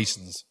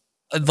fluctuations.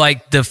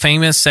 the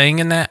famous saying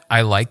in that.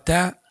 I like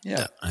that.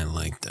 Yeah. I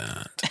like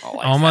that. I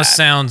like Almost that.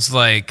 sounds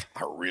like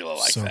I really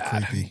like So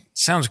that. creepy.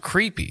 sounds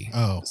creepy.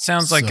 Oh,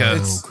 sounds like so a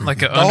creepy.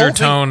 like an The whole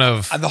undertone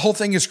thing- of The whole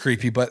thing is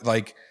creepy, but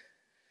like,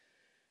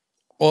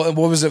 Well,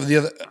 what was it? The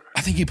other,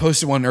 I think he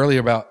posted one earlier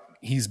about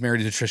he's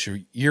married to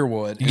Trisha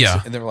Yearwood. And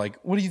and they were like,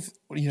 "What do you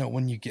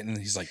when you get in?"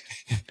 He's like,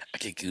 "I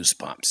get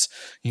goosebumps."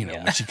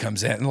 When she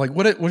comes in, and like,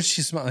 what does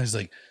she smell? He's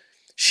like,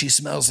 "She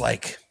smells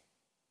like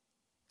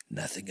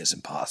nothing is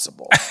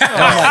impossible." And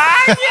I'm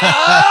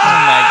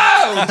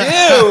like,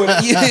 oh,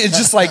 dude, it's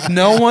just like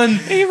no one.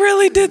 He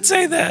really did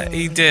say that.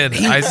 He did.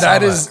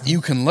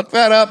 You can look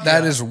that up.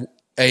 That is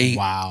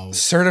a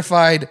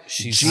certified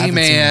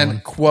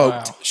G-Man quote.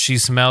 Wow. She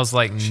smells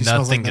like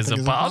nothing is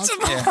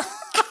impossible.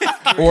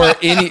 Or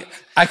any,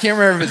 I can't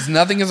remember if it's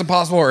nothing is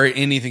impossible or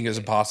anything is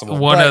impossible.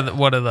 One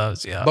of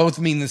those, yeah. Both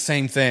mean the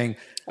same thing.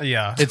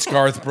 Yeah. It's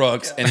Garth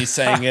Brooks and he's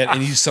saying it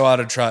and he's so out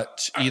of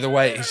touch. Either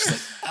way, he's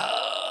just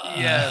like,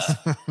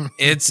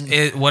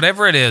 yes.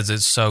 Whatever it is,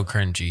 it's so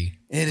cringy.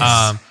 It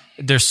is.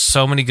 There's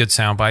so many good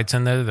sound bites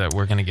in there that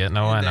we're going to get,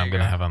 Noah, and I'm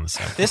going to have on the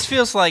set. This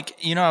feels like,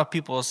 how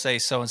people will say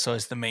so-and-so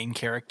is the main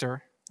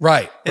character?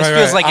 Right. This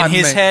feels like in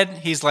his head,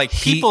 he's like,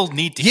 people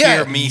need to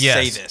hear me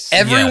say this.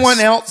 Everyone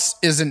else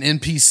is an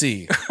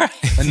NPC,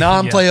 a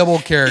non-playable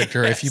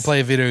character if you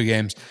play video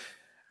games.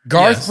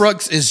 Garth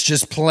Brooks is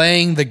just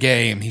playing the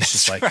game. He's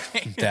just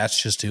like,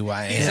 that's just who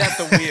I am. He's at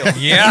the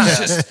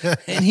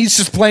wheel. He's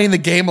just playing the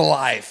game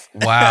alive.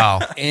 Wow.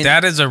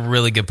 That is a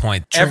really good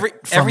point.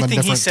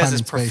 Everything he says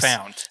is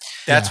profound.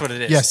 That's what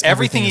it is. Yes,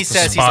 everything he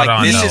says, he's spot like,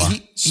 on, this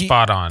is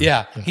spot on.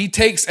 Yeah. He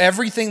takes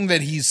everything that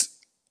he's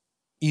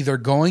either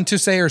going to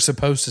say or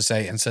supposed to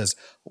say and says,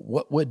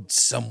 what would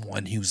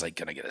someone who's like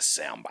going to get a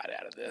soundbite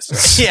out of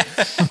this?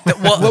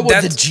 What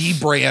would the G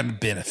brand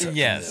benefit from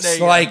this?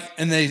 Like,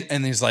 and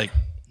he's like,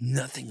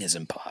 nothing is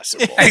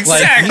impossible.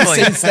 Exactly. Like,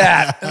 he says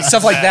that and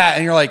stuff like that.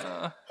 And you're like,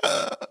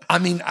 I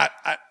mean,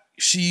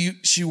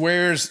 she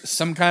wears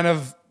some kind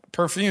of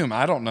perfume.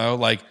 I don't know.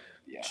 Like,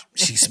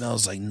 she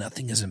smells like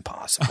nothing is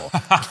impossible.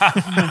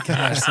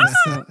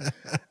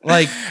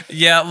 Like,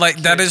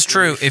 that is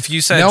true. If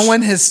you said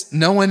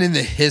no one in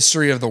the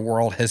history of the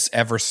world has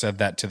ever said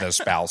that to their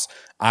spouse.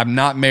 I'm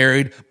not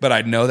married, but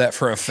I know that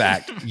for a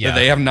fact that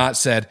they have not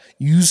said,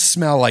 you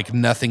smell like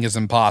nothing is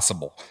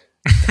impossible.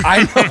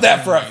 I know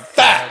that for a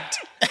fact.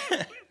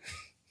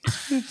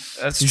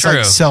 That's He's true.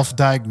 like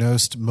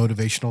self-diagnosed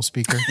motivational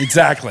speaker.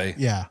 Exactly.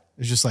 Yeah.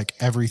 It's just like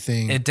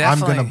everything. It I'm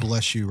definitely- going to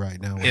bless you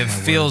right now. with It my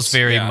feels words.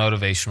 very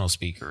motivational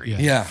speakery.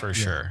 Yeah. For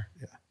sure.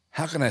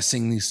 How can I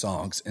sing these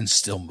songs and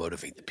still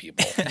motivate the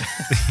people?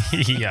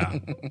 Yeah.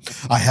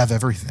 I have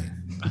everything.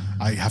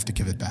 I have to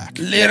give it back.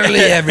 Literally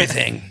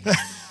everything.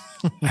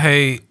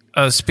 Hey,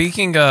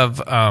 speaking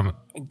of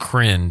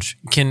cringe,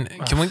 can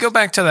we go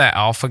back to that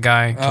alpha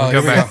guy? Can we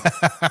go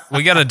back?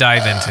 We got to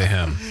dive into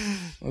him.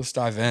 Let's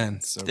dive in.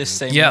 this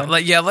same Yeah,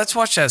 one. let's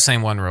watch that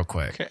same one real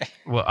quick. Okay.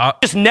 Well,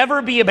 Just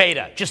never be a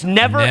beta. Just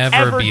never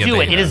ever be a do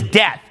it. beta. It is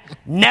death.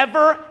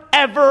 Never,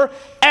 ever,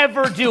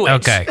 ever do it.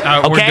 Okay.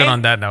 We're good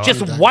on that now.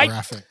 Just That wipe.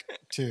 graphic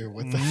too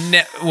with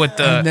the with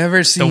the I've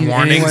never seen the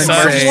warning anyone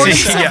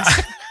signs. say- Yeah.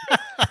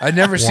 I've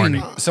never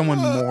Warning. seen someone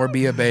more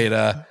be a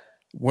beta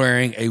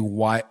wearing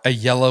a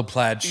yellow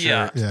plaid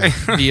shirt,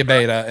 be a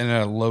beta, and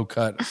a low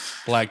cut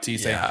black tee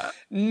saying,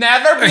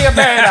 "Never be a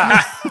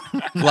beta."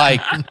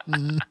 Like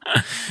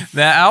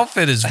That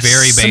outfit is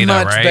very so beta,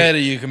 much right? beta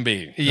you can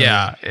be.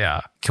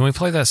 Yeah. Can we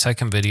play that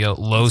second video?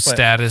 Low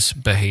status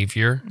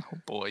behavior. Oh,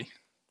 boy.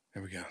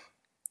 There we go.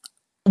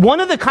 One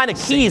of the kind of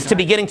keys to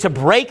beginning to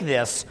break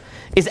this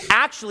is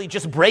actually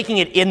just breaking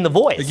it in the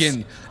voice.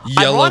 Again,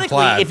 yellow Ironically,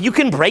 plaid. if you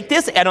can break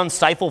this and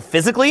unstifle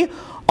physically,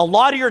 a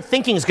lot of your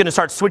thinking is going to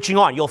start switching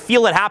on. You'll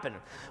feel it happen.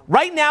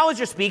 Right now, as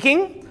you're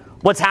speaking,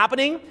 what's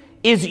happening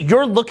is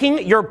your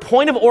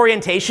point of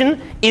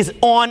orientation is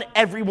on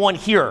everyone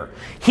here.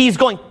 He's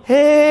going,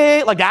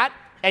 hey, like that,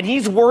 and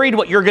he's worried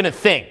what you're going to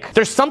think.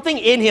 There's something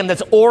in him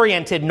that's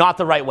oriented not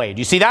the right way. Do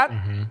you see that?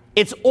 Mm-hmm.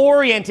 It's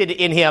oriented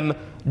in him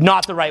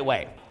not the right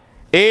way.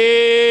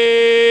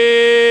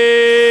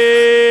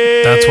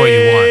 That's what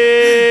you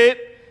want.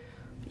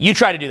 You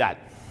try to do that.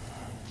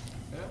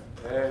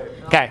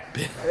 Okay.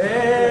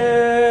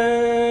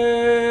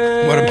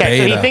 What a Okay,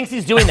 so beta. he thinks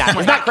he's doing that.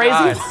 Isn't that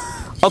crazy?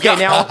 Okay,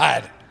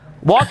 now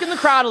walk in the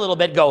crowd a little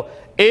bit. Go.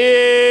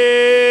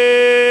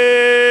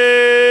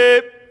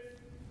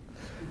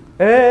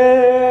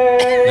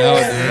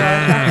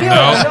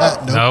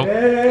 Nope.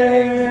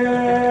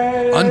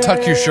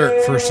 Untuck your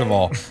shirt, first of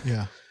all.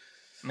 yeah.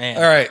 Man,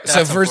 All right. that's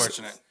So first,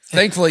 unfortunate.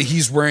 thankfully,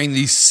 he's wearing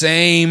the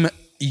same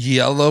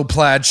yellow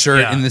plaid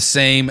shirt Yeah. and the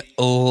same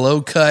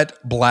low cut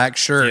black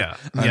shirt. Yeah.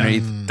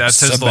 Underneath. That's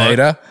his So look.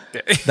 beta.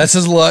 That's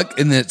his look,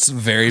 and it's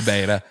very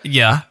beta.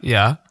 Yeah.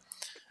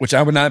 Which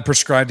I would not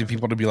prescribe to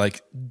people to be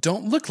like,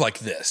 don't look like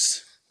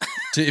this.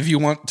 If you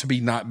want to be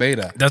not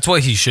beta. That's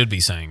what he should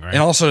be saying, right?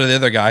 And also to the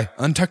other guy,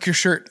 untuck your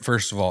shirt,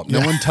 first of all. No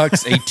one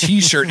tucks a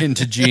t-shirt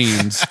into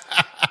jeans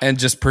and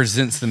just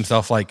presents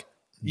themselves like,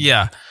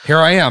 Yeah. here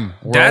I am.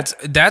 World.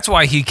 That's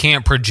why he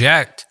can't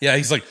project. Yeah,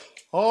 he's like,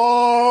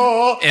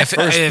 oh. If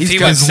He's he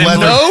got was simply,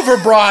 no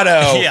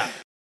vibrato. Yeah.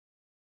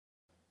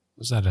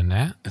 was that a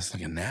gnat? It's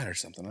like a gnat or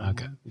something.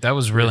 Okay, that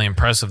was really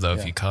impressive though.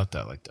 If you caught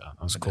that like that,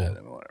 that was cool.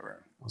 That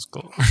Whatever. was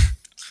cool.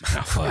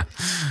 Alpha.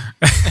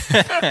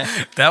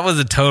 That was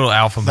a total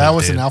alpha move. That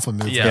was dude. an alpha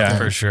move. Yeah, right for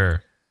there.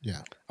 sure.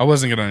 Yeah. I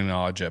wasn't going to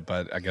acknowledge it,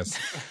 but I guess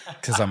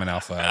because I'm an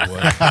alpha,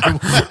 I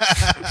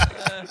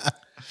would.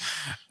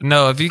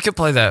 No, if you could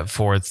play that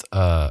fourth,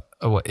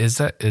 what is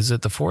that? Is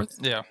it the fourth?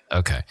 Yeah.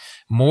 Okay.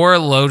 More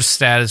low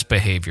status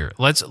behavior.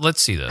 Let's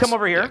see this. Come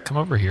over here. Yeah, come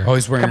over here. Oh,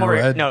 he's wearing Come over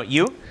here. red. No,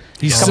 you.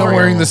 He's Come still over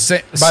wearing here. the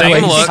same. By Same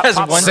the way, look. He has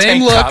one same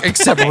tank look top.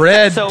 except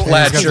red So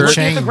plaid he's got the shirt.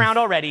 looking at the chain. ground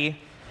already.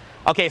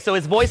 Okay, so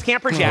his voice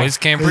can't project. Voice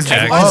can't He's-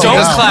 project. Oh, Don't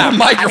wow. clap I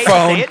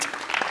microphone. hate to say it.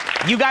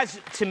 You guys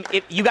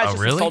just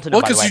really? insulted him,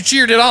 Well, by the because way. you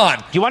cheered it on.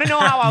 Do you want to know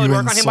how I would You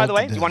work on him, by the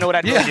way? insulted Do you want to know what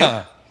I'd really do?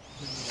 Yeah.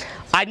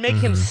 I'd make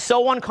him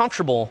so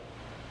uncomfortable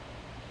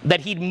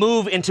that he'd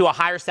move into a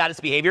higher status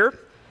behavior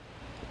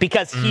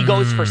because he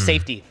goes for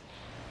safety.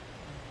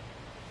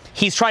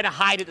 He's trying to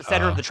hide at the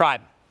center of the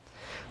tribe.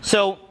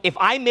 So if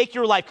I make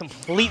your life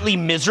completely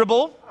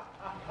miserable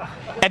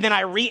and then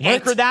I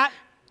re-anchor that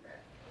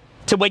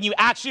to when you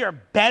actually are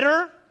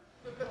better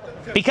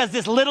because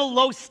this little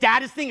low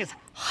status thing is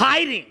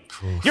hiding.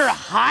 You're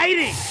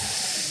hiding.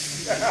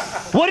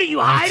 What are you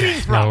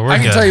hiding from? No, we're I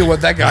can good. tell you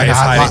what that guy And is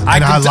I hiding. li-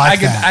 and I like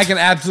can, that. I can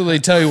absolutely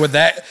tell you what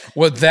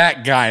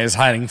that guy is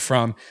hiding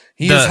from.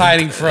 He is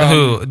hiding from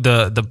who?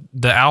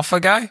 The alpha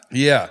guy?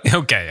 Yeah.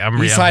 Okay,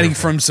 He's hiding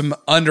from some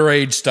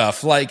underage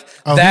stuff. Like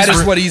Oh, that he's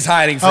is what he's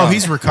hiding from. Oh,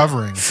 he's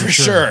recovering for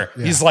sure.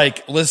 Yeah. He's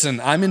like, listen,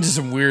 I'm into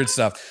some weird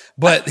stuff,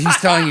 but he's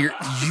telling you,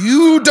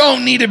 you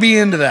don't need to be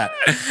into that.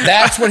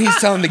 That's what he's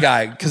telling the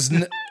guy because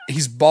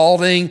he's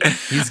balding.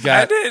 He's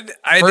got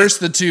first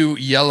the two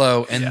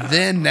yellow and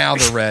then now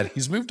the red.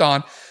 He's moved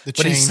on, but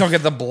chain. he's still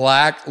got the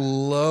black,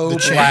 low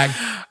chain. black.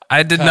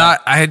 I did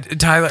not.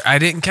 Tyler. I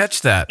didn't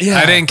catch that. Yeah.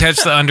 I didn't catch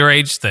the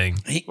underage thing.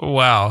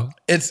 Wow.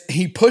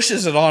 He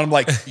pushes it on. I'm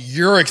like,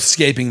 you're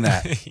escaping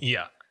that,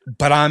 Yeah.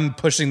 but I'm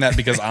pushing that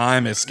because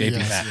I'm escaping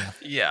Yes, that.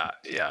 yeah.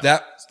 Yeah.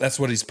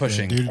 That's what he's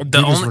pushing. Dude, The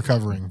dude is only-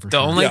 recovering. For The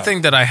sure. only Yeah.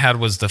 thing that I had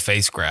was the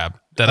face grab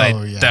that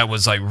that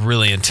was like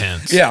really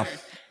intense. Yeah.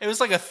 It was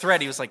like a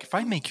threat. He was like, if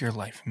I make your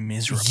life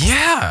miserable.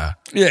 Yeah.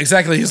 Yeah,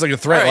 exactly. He's like a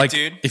threat. All right, like,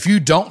 dude. if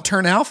you don't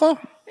turn alpha,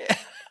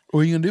 what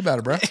are you gonna do about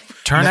it, bro?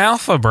 Turn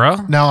alpha, bro.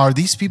 Now, are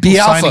these people Be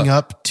alpha. signing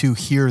up to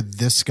hear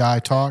this guy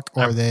talk,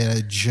 or are they at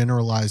a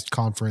generalized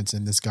conference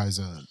and this guy's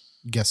a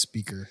guest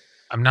speaker?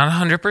 I'm not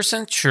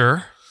 100%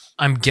 sure.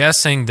 I'm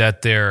guessing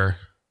that they're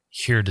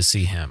here to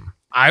see him.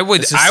 I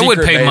would It's a I would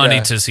secret pay beta.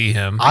 money to see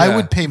him. I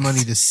would pay money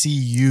to see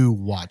you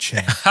watch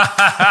him.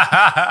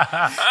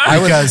 I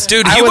Because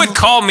Dude, he would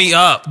call me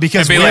up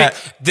Because and be we- like,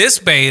 "This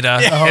beta,"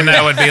 and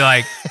I would be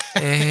like,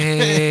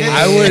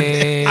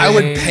 hey. I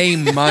would pay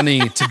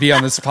money to be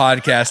on this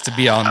podcast to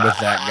be on with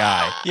that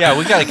guy. Yeah,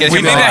 we got to get We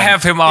him need to on.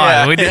 have him on.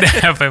 Yeah. We need to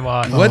have him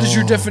on. What is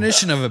your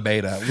definition of a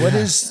beta? What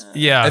is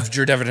if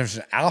your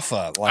definition of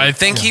alpha? Like, I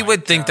think he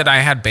would think that I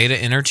had beta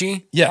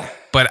energy, yeah.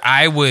 but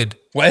I would.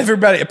 Well,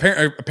 everybody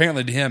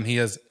apparently to him, he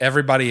has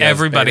everybody. Has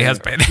Everybody has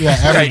beta. yeah, Right,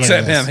 everybody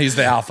except does. him. He's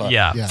the alpha.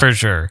 Yeah, for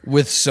sure.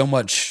 with so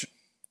much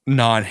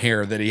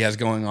non-hair that he has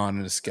going on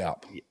in his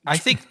scalp. I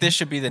think this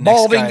should be the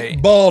next guy.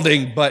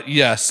 Balding, but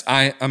yes,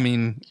 I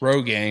mean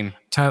Rogaine.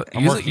 Tyler,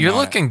 I'm you're working on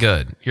looking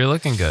good. You're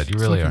looking good. You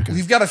really are.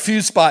 We've got a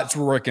few spots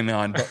we're working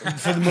on, but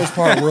for the most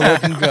part, we're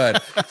looking good.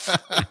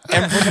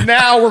 And for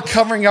now, we're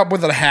covering up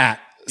with a hat.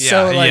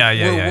 So like,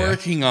 we're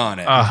working on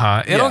it.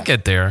 It'll Yeah.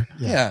 get there.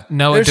 Yeah.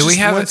 No, There's do we just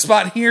have one it?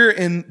 spot here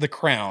in the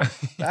crown?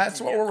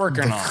 That's what we're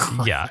working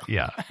on. Yeah.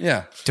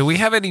 Yeah. Do we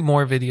have any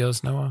more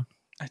videos, Noah?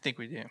 I think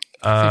we do.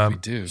 I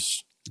think we do.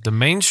 The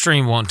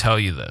mainstream won't tell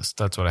you this.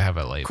 That's what I have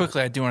it labeled.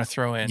 Quickly, I do want to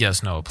throw in.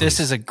 Yes, Noah, please. This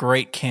is a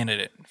great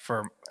candidate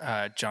for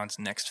John's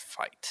next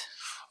fight.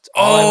 That's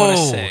all I want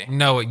to say.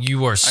 No,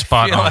 you are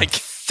spot feel on. like-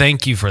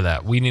 Thank you for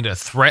that. We need to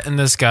threaten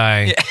this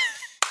guy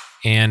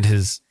and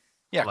his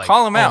Yeah, Like-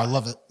 call him Oh, I out.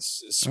 love it.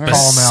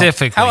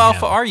 specifically. How him.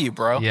 alpha are you,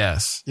 bro?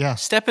 Yes. Yeah.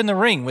 Step in the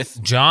ring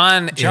with.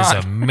 John is John.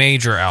 a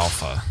major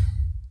alpha.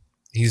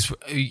 He's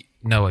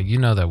Noah, you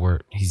know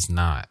that he's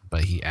not,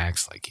 but he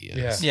acts like he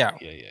is. Yeah,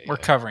 we're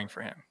covering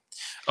for him.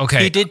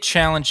 Okay. He did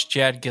challenge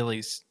Jad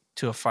Gillies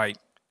to a fight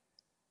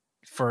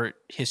for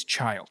his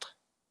child.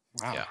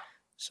 Wow. Yeah.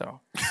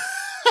 So,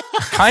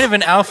 kind of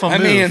an alpha move.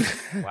 I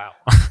mean, Wow.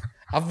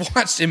 I've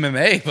watched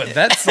MMA, but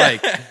that's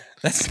like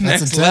that's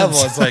next intense. level.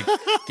 It's like,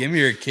 give me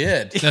your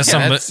kid. That's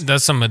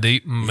some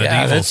medieval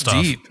that's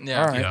stuff. deep.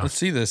 Yeah. All right, Yeah. let's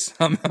see this.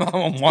 I Look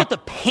want at the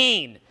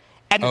pain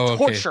and the Oh, okay.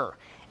 torture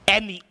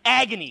and the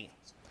agony.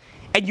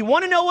 And you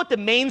want to know what the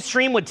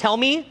mainstream would tell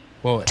me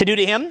Well, to do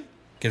to him?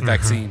 get a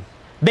vaccine.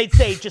 They'd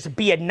say, just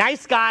be a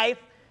nice guy.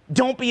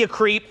 Don't be a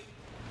creep.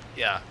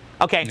 Yeah.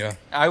 Okay. Yeah.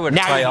 I would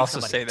Now you probably need also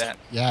somebody. say that.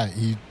 Yeah.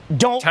 He,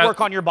 Don't Tyler-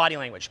 work on your body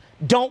language.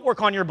 Don't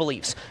work on your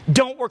beliefs.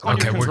 Don't work on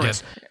Okay, your we're good.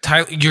 congruence.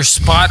 Tyler, you're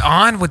spot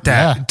on with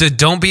that. Yeah.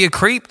 Don't be a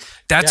creep.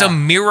 That's a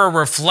mirror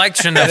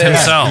reflection of It is.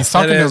 himself. he's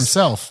talking It to is.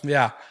 himself.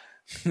 Yeah,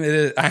 it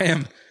is. I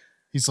am.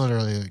 He's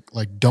literally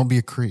like, don't be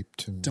a creep.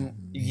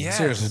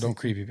 Seriously, don't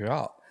creep people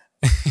out.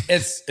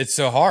 It's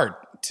so hard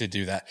to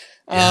do that.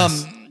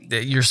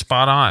 You're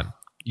spot on.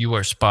 You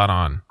are spot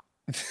on.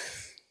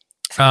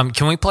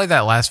 Can we play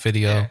that last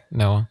video,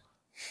 Noah?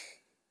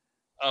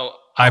 Oh,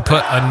 I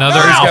put another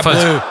He's got alpha.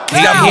 blue.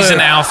 He got He's blue.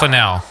 an alpha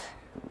now.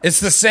 It's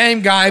the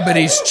same guy, but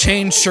he's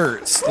changed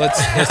shirts.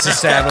 Let's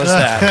establish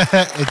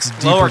that. It's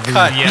deeper Lower V.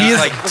 cut. Yeah. He is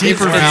like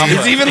deeper V.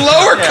 It's even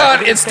lower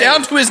cut. It's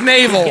down to his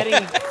navel.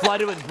 Getting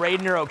flooded with brain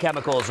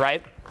neurochemicals,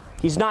 right?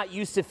 He's not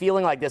used to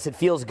feeling like this. It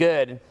feels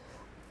good.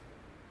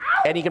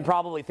 And he can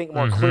probably think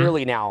more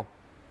clearly now.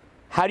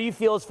 How do you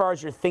feel as far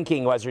as your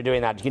thinking as you're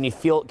doing that? Can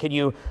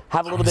you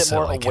have a little bit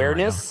more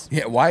awareness?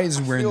 Yeah, why is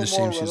he wearing the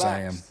same shoes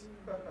I am?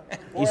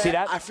 You see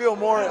that? I feel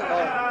more.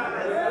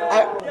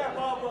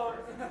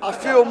 I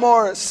feel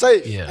more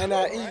safe, Yeah. and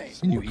I eat.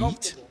 Can you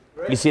eat?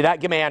 You see that?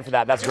 Give me a hand for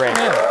that. That's great.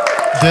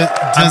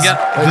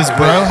 Does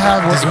bro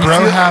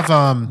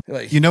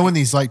have you know when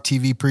these like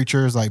TV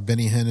preachers like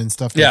Benny Hinn and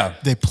stuff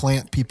they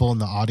plant people in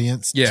the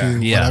audience to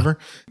whatever,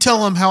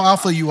 tell them how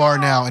alpha you are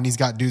now, and he's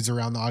got dudes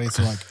around the audience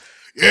who are like,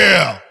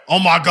 yeah, oh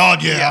my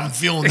god, yeah, I'm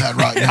feeling that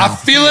right now. I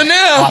feel it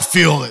now. I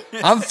feel it.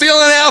 I'm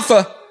feeling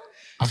alpha.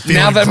 I'm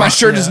feeling Now that my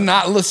shirt yeah. is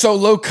not so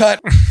low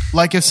cut.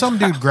 Like if some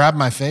dude grabbed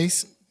my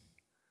face,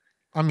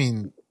 I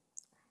mean,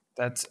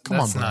 That's Come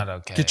on, bro. not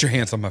okay. Get your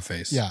hands on my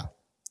face. yeah.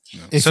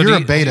 If So you're do a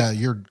you- beta,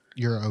 you're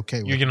okay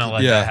with You're it. gonna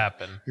let Yeah. that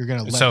happen. You're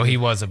gonna let So it. he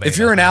was a beta. If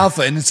you're an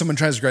alpha and then someone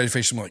tries to grab your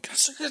face, I'm like,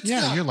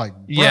 Yeah, you're like,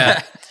 bro,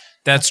 yeah,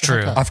 that's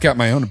true. I've got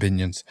my own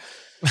opinions.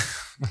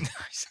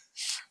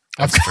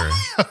 That's true.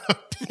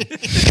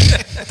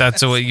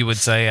 That's what you would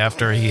say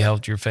after he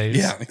held your face.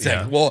 Yeah,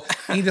 exactly. Well,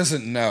 he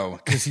doesn't know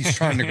because he's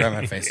trying to grab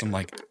my face. I'm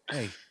like,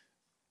 hey.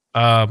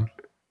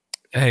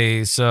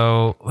 Hey,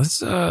 so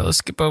let's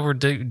skip over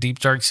Deep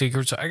Dark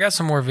Secrets. I got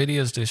some more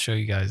videos to show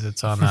you guys.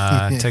 It's on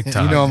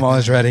TikTok. You know I'm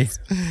always ready.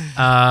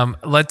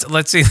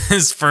 Let's see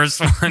this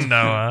first one,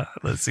 Noah.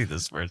 Let's see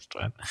this first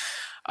one.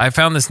 I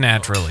found this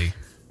naturally.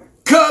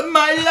 Cut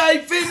my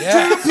life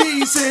into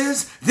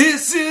pieces.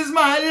 This is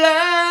my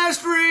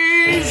last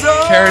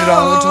resort. Carried it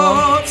all into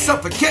one.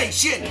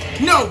 Suffocation,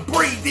 no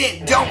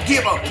breathing. Don't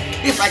give up.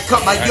 If I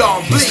cut my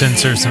yarn, bleed.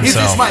 censors Is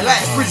himself. this my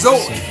last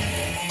resort?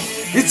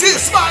 Is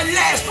this my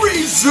last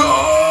resort?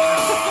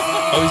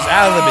 Oh, he's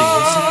out of the big.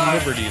 He's taking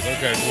liberties.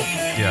 Okay, cool.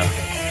 Yeah.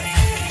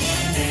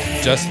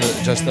 Just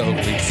the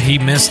Oakleys. He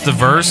missed the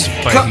verse,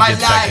 but Cut he my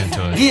gets back life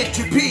into it.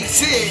 into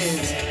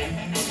pieces.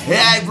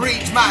 I've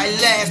reached my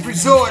last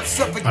resort.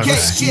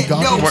 Suffocation,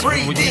 no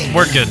breathing.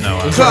 We're good,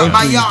 Noah. Those are Cut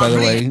my Oakleys, by the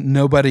yarn, way.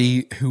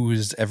 Nobody who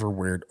has ever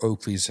worn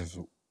Oakleys have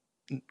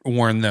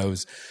worn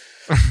those.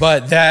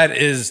 But that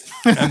is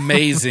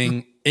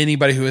amazing.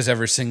 Anybody who has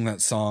ever sung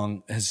that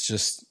song has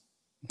just...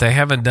 They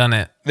haven't done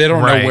it. They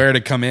don't right. know where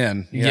to come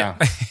in. Yeah.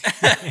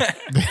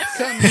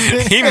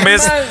 He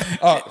missed.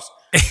 Oh.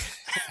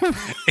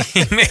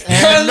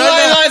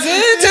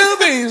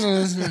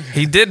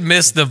 He did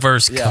miss the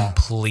verse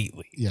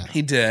completely. yeah.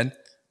 He did.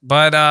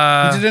 But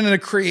He did it in a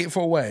creative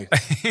way.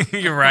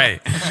 you're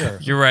right.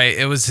 You're right.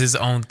 It was his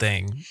own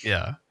thing.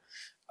 Yeah.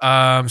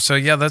 So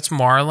yeah, that's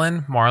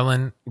Marlon.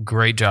 Marlon,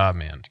 great job,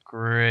 man.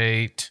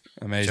 Great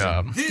Amazing.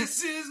 job.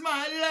 This is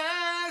my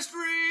last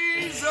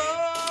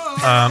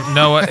resort.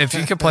 Noah, if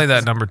you could play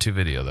that number 2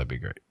 video, that'd be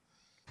great.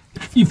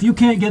 If you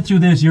can't get through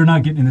this, you're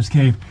not getting in this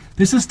cave.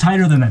 This is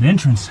tighter than that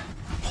entrance.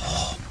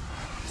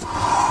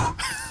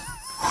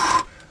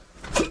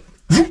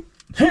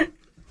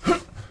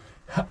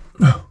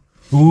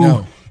 Ooh,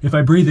 No. if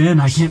I breathe in,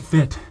 I can't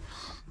fit.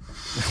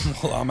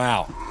 Well, I'm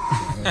out.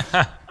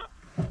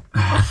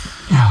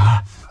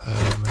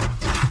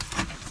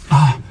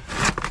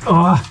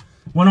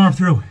 One arm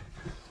through.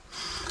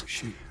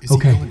 Shoot. Is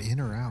Okay. he going in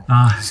or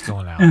out? He's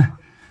going out.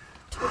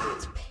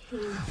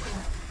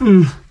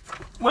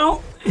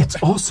 Well, it's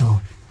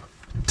also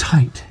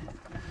tight.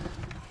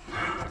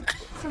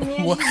 From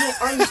managing my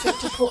arm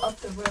strength to pull up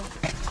the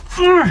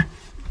rope.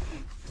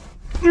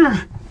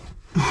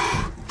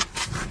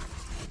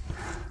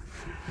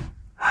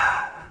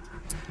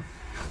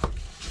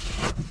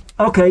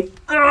 Okay.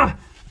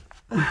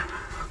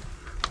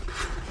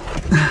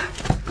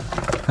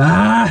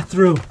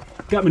 Through.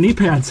 Got my knee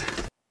pads.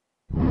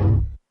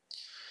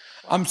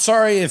 I'm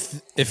sorry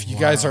if you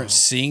guys aren't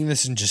seeing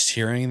this and just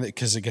hearing it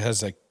because it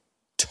has a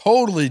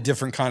totally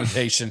different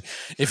connotation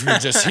if you're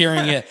just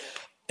hearing it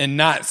and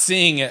not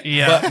seeing it.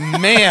 Yeah. But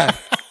man,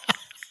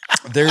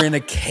 they're in a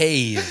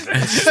cave.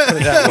 Let's just put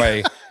it that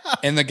way.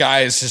 And the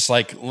guy is just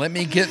like, let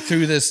me get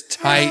through this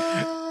tight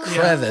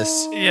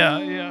crevice.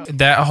 Yeah.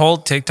 That whole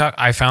TikTok,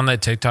 I found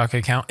that TikTok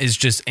account is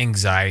just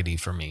anxiety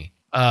for me.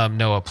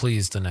 Noah,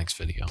 please, the next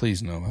video.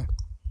 Please, Noah.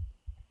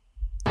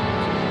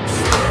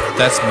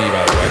 That's me,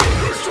 by the way.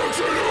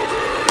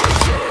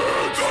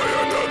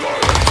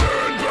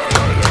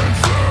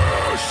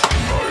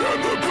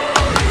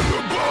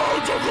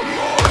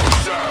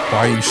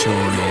 Why are you showing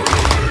me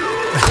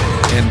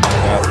in my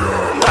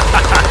bathroom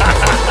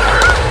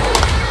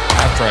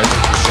after I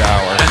took a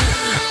shower?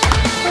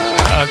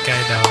 Okay,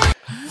 no.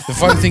 The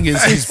fun thing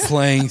is he's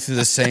playing through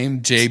the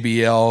same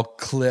JBL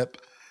clip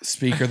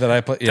speaker that I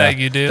put. Yeah, That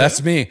you do?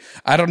 That's me.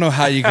 I don't know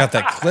how you got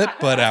that clip,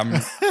 but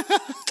I'm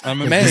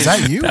amazed. Is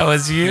that you? That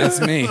was you? That's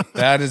me.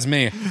 That is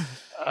me.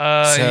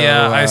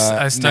 I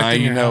stuck now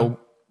in you your know home.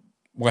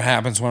 what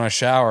happens when I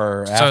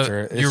shower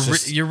after.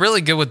 You're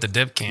really good with the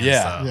dip cans.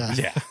 Yeah.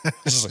 Yeah.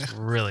 This is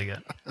really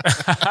good.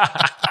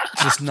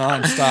 Just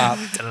nonstop.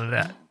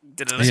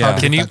 Yeah.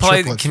 Can you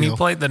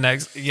play the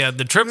next? Yeah,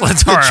 the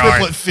triplets are the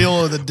triplet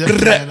feel of the dip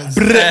can.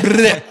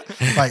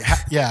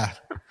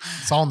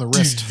 It's all on the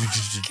wrist.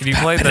 Can you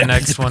play the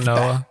next one,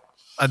 Noah?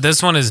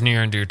 This one is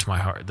near and dear to my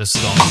heart. This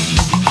is the only.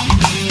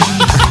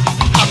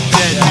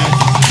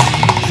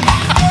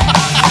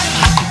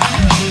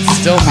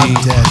 Still me,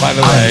 by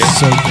the way.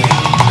 So dead.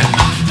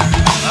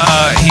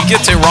 He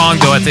gets it wrong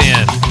though at the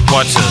end.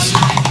 Watch this.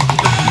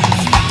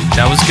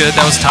 That was good.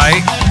 That was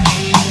tight.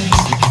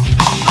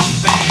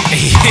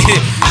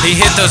 He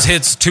hit those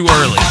hits too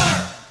early.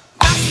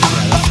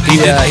 He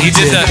did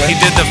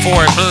the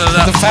four.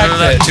 The fact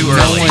that too no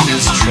early. one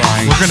is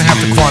trying. We're gonna have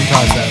to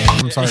quantize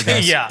that. I'm sorry,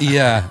 guys.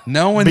 Yeah.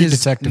 No one Beat is.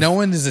 detective. No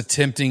one is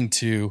attempting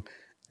to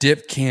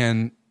dip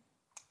can.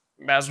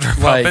 Master of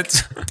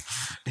Puppets.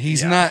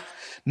 He's not.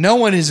 No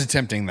one is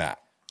attempting that.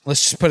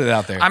 Let's just put it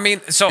out there. I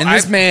mean,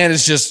 this man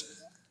is just.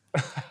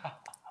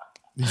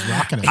 He's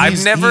rocking it.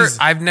 I've never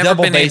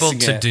double been able basing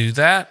to it. do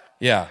that.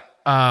 Yeah.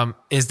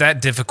 Is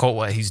that difficult?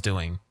 What he's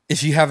doing?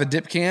 If you have a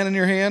dip can in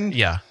your hand,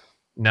 Yeah.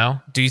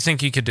 No. Do you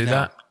think you could do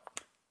that?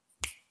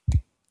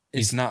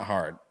 it's not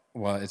hard.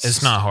 Well,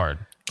 It's not hard.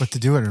 But to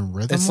do it in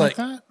rhythm It's like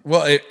like that?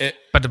 well,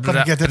 But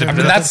I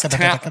mean, that's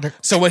talent.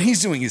 So what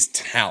he's doing is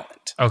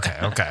talent.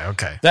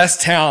 Okay. That's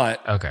talent.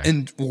 Okay.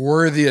 And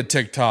worthy of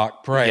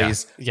TikTok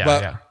praise. Yeah,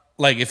 But yeah.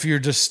 like if you're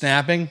just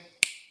snapping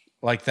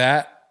like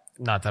that,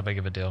 Not that big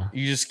of a deal.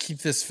 you just keep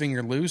this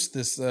finger loose,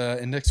 this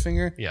index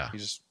finger. Yeah. You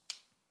just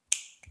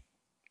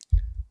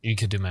You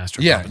could do Master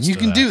of yeah, Puppets you to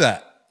can do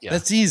that. Yeah.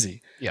 That's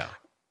easy. Yeah.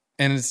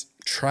 And it's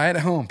try it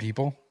at home,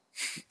 people.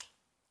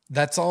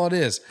 That's all it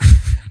is.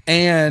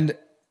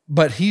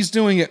 But he's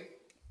doing it.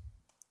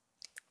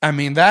 I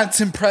mean,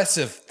 that's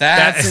impressive.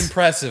 That's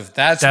impressive.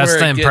 That's where the it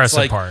gets impressive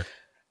like, part.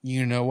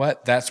 You know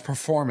what? That's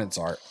performance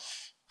art.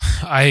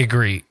 I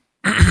agree.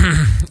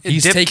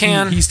 He's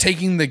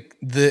taking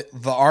the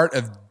art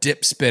of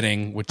dip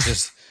spitting, which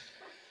is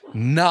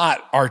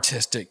not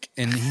artistic,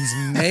 and he's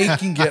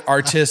making it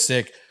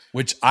artistic,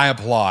 which I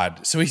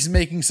applaud. So he's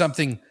making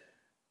something.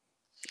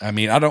 I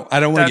mean, I don't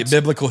want to get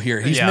biblical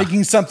here. He's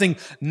making something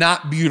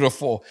not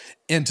beautiful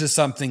into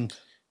something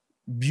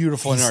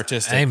beautiful and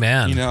artistic.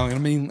 Amen. You know what I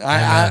mean?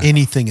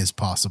 Anything is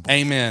possible.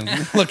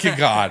 Amen. Look at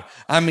God.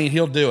 I mean,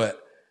 he'll do it.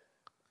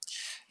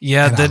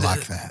 Yeah, I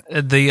like that.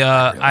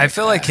 I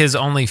feel like his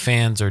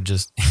OnlyFans are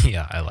just.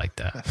 Yeah, I like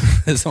that.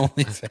 His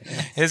OnlyFans.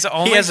 He has an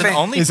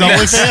OnlyFans. His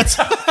OnlyFans?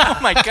 Oh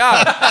my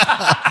God.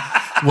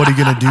 What are you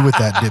going to do with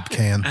that dip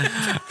can?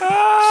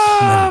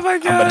 Oh my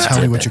God! Tell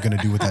me what you're going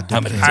to do with that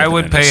dip can. I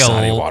would pay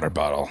a water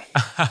bottle.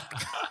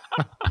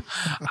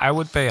 I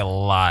would pay a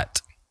lot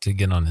to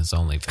get on his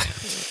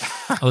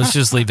OnlyFans. Let's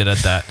just leave it at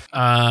that.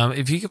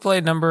 If you could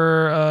play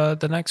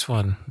the next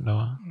one,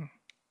 Noah.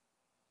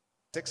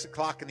 6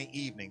 o'clock in the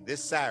evening,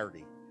 this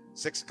Saturday,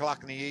 6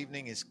 o'clock in the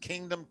evening is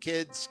Kingdom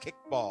Kids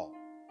Kickball.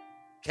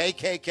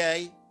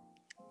 KKK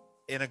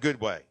in a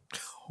good way.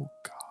 Oh,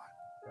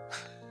 God.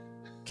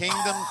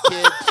 Kingdom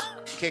Kids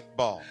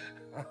Kickball.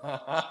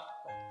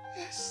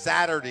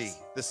 Saturday,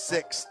 the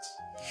 6th.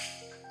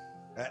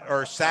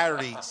 Or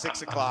Saturday,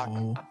 6 o'clock.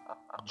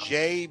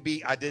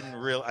 JB, I didn't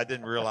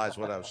realize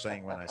what I was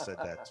saying when I said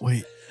that.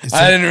 Wait,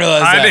 I didn't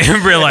realize that. I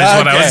didn't realize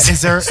what I was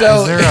saying. Is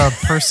there a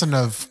person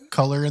of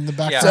color in the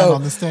background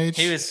on the stage?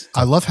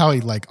 I love how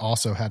he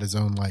also had his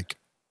own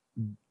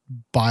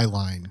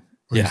byline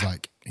where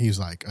he's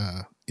like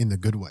in the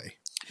good way.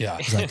 Yeah.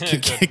 He's like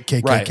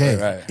KKK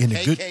right. in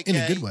a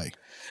good way.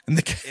 In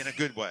a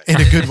good way. In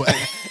a good way.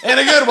 In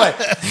a good way.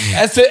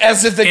 As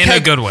if the a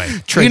good way.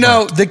 You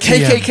know, the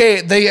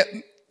KKK, they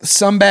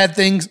some bad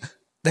things.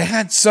 They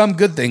had some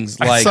good things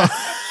like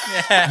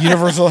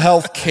universal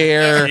health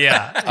care,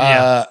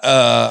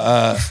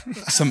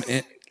 some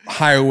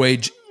higher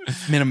wage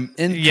minimum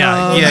income.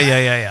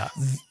 Yeah.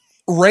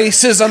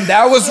 Racism,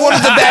 that was one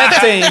of the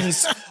bad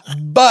things,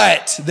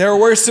 but there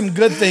were some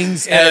good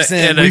things.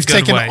 We've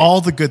taken all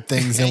the good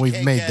things and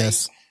we've made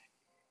this.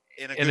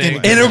 In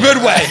a good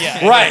way.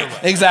 Yeah. Right,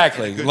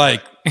 exactly.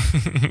 Like,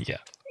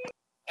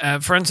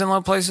 Friends in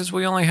Low Places,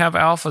 we only have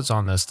alphas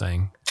on this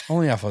thing.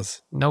 Only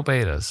alphas. No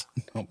betas.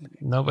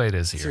 No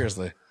betas here.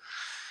 Seriously.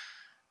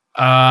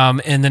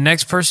 And the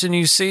next person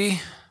you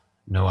see,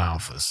 no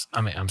alphas.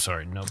 I'm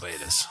sorry, no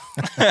betas.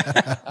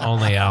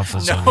 Only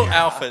alphas. No on here.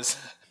 alphas.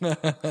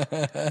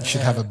 You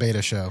should have a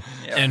beta show.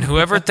 Yep. And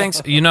whoever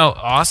thinks,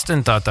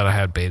 Austin thought that I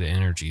had beta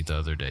energy the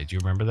other day. Do you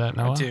remember that,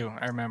 Noah? I do.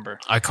 I remember.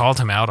 I called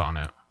him out on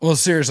it. Well,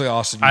 seriously,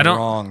 Austin, you're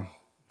wrong.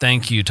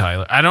 Thank you,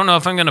 Tyler. I don't know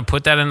if I'm going to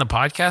put that in the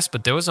podcast,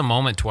 but there was a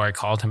moment to where I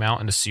called him out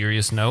in a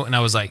serious note, and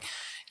I was like,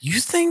 you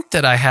think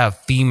that I have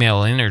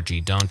female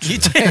energy, don't you? You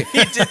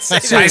did say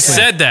that. I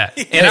said that,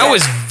 and I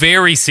was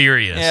very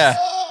serious. Yeah.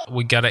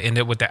 We got to end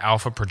it with the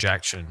alpha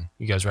projection.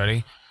 You guys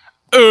ready?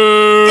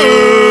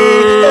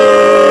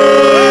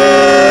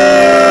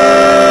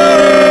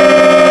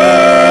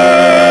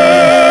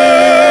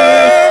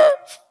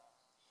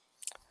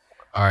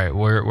 All right,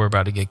 we're about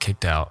about to get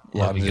kicked out.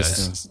 Love you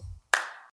guys.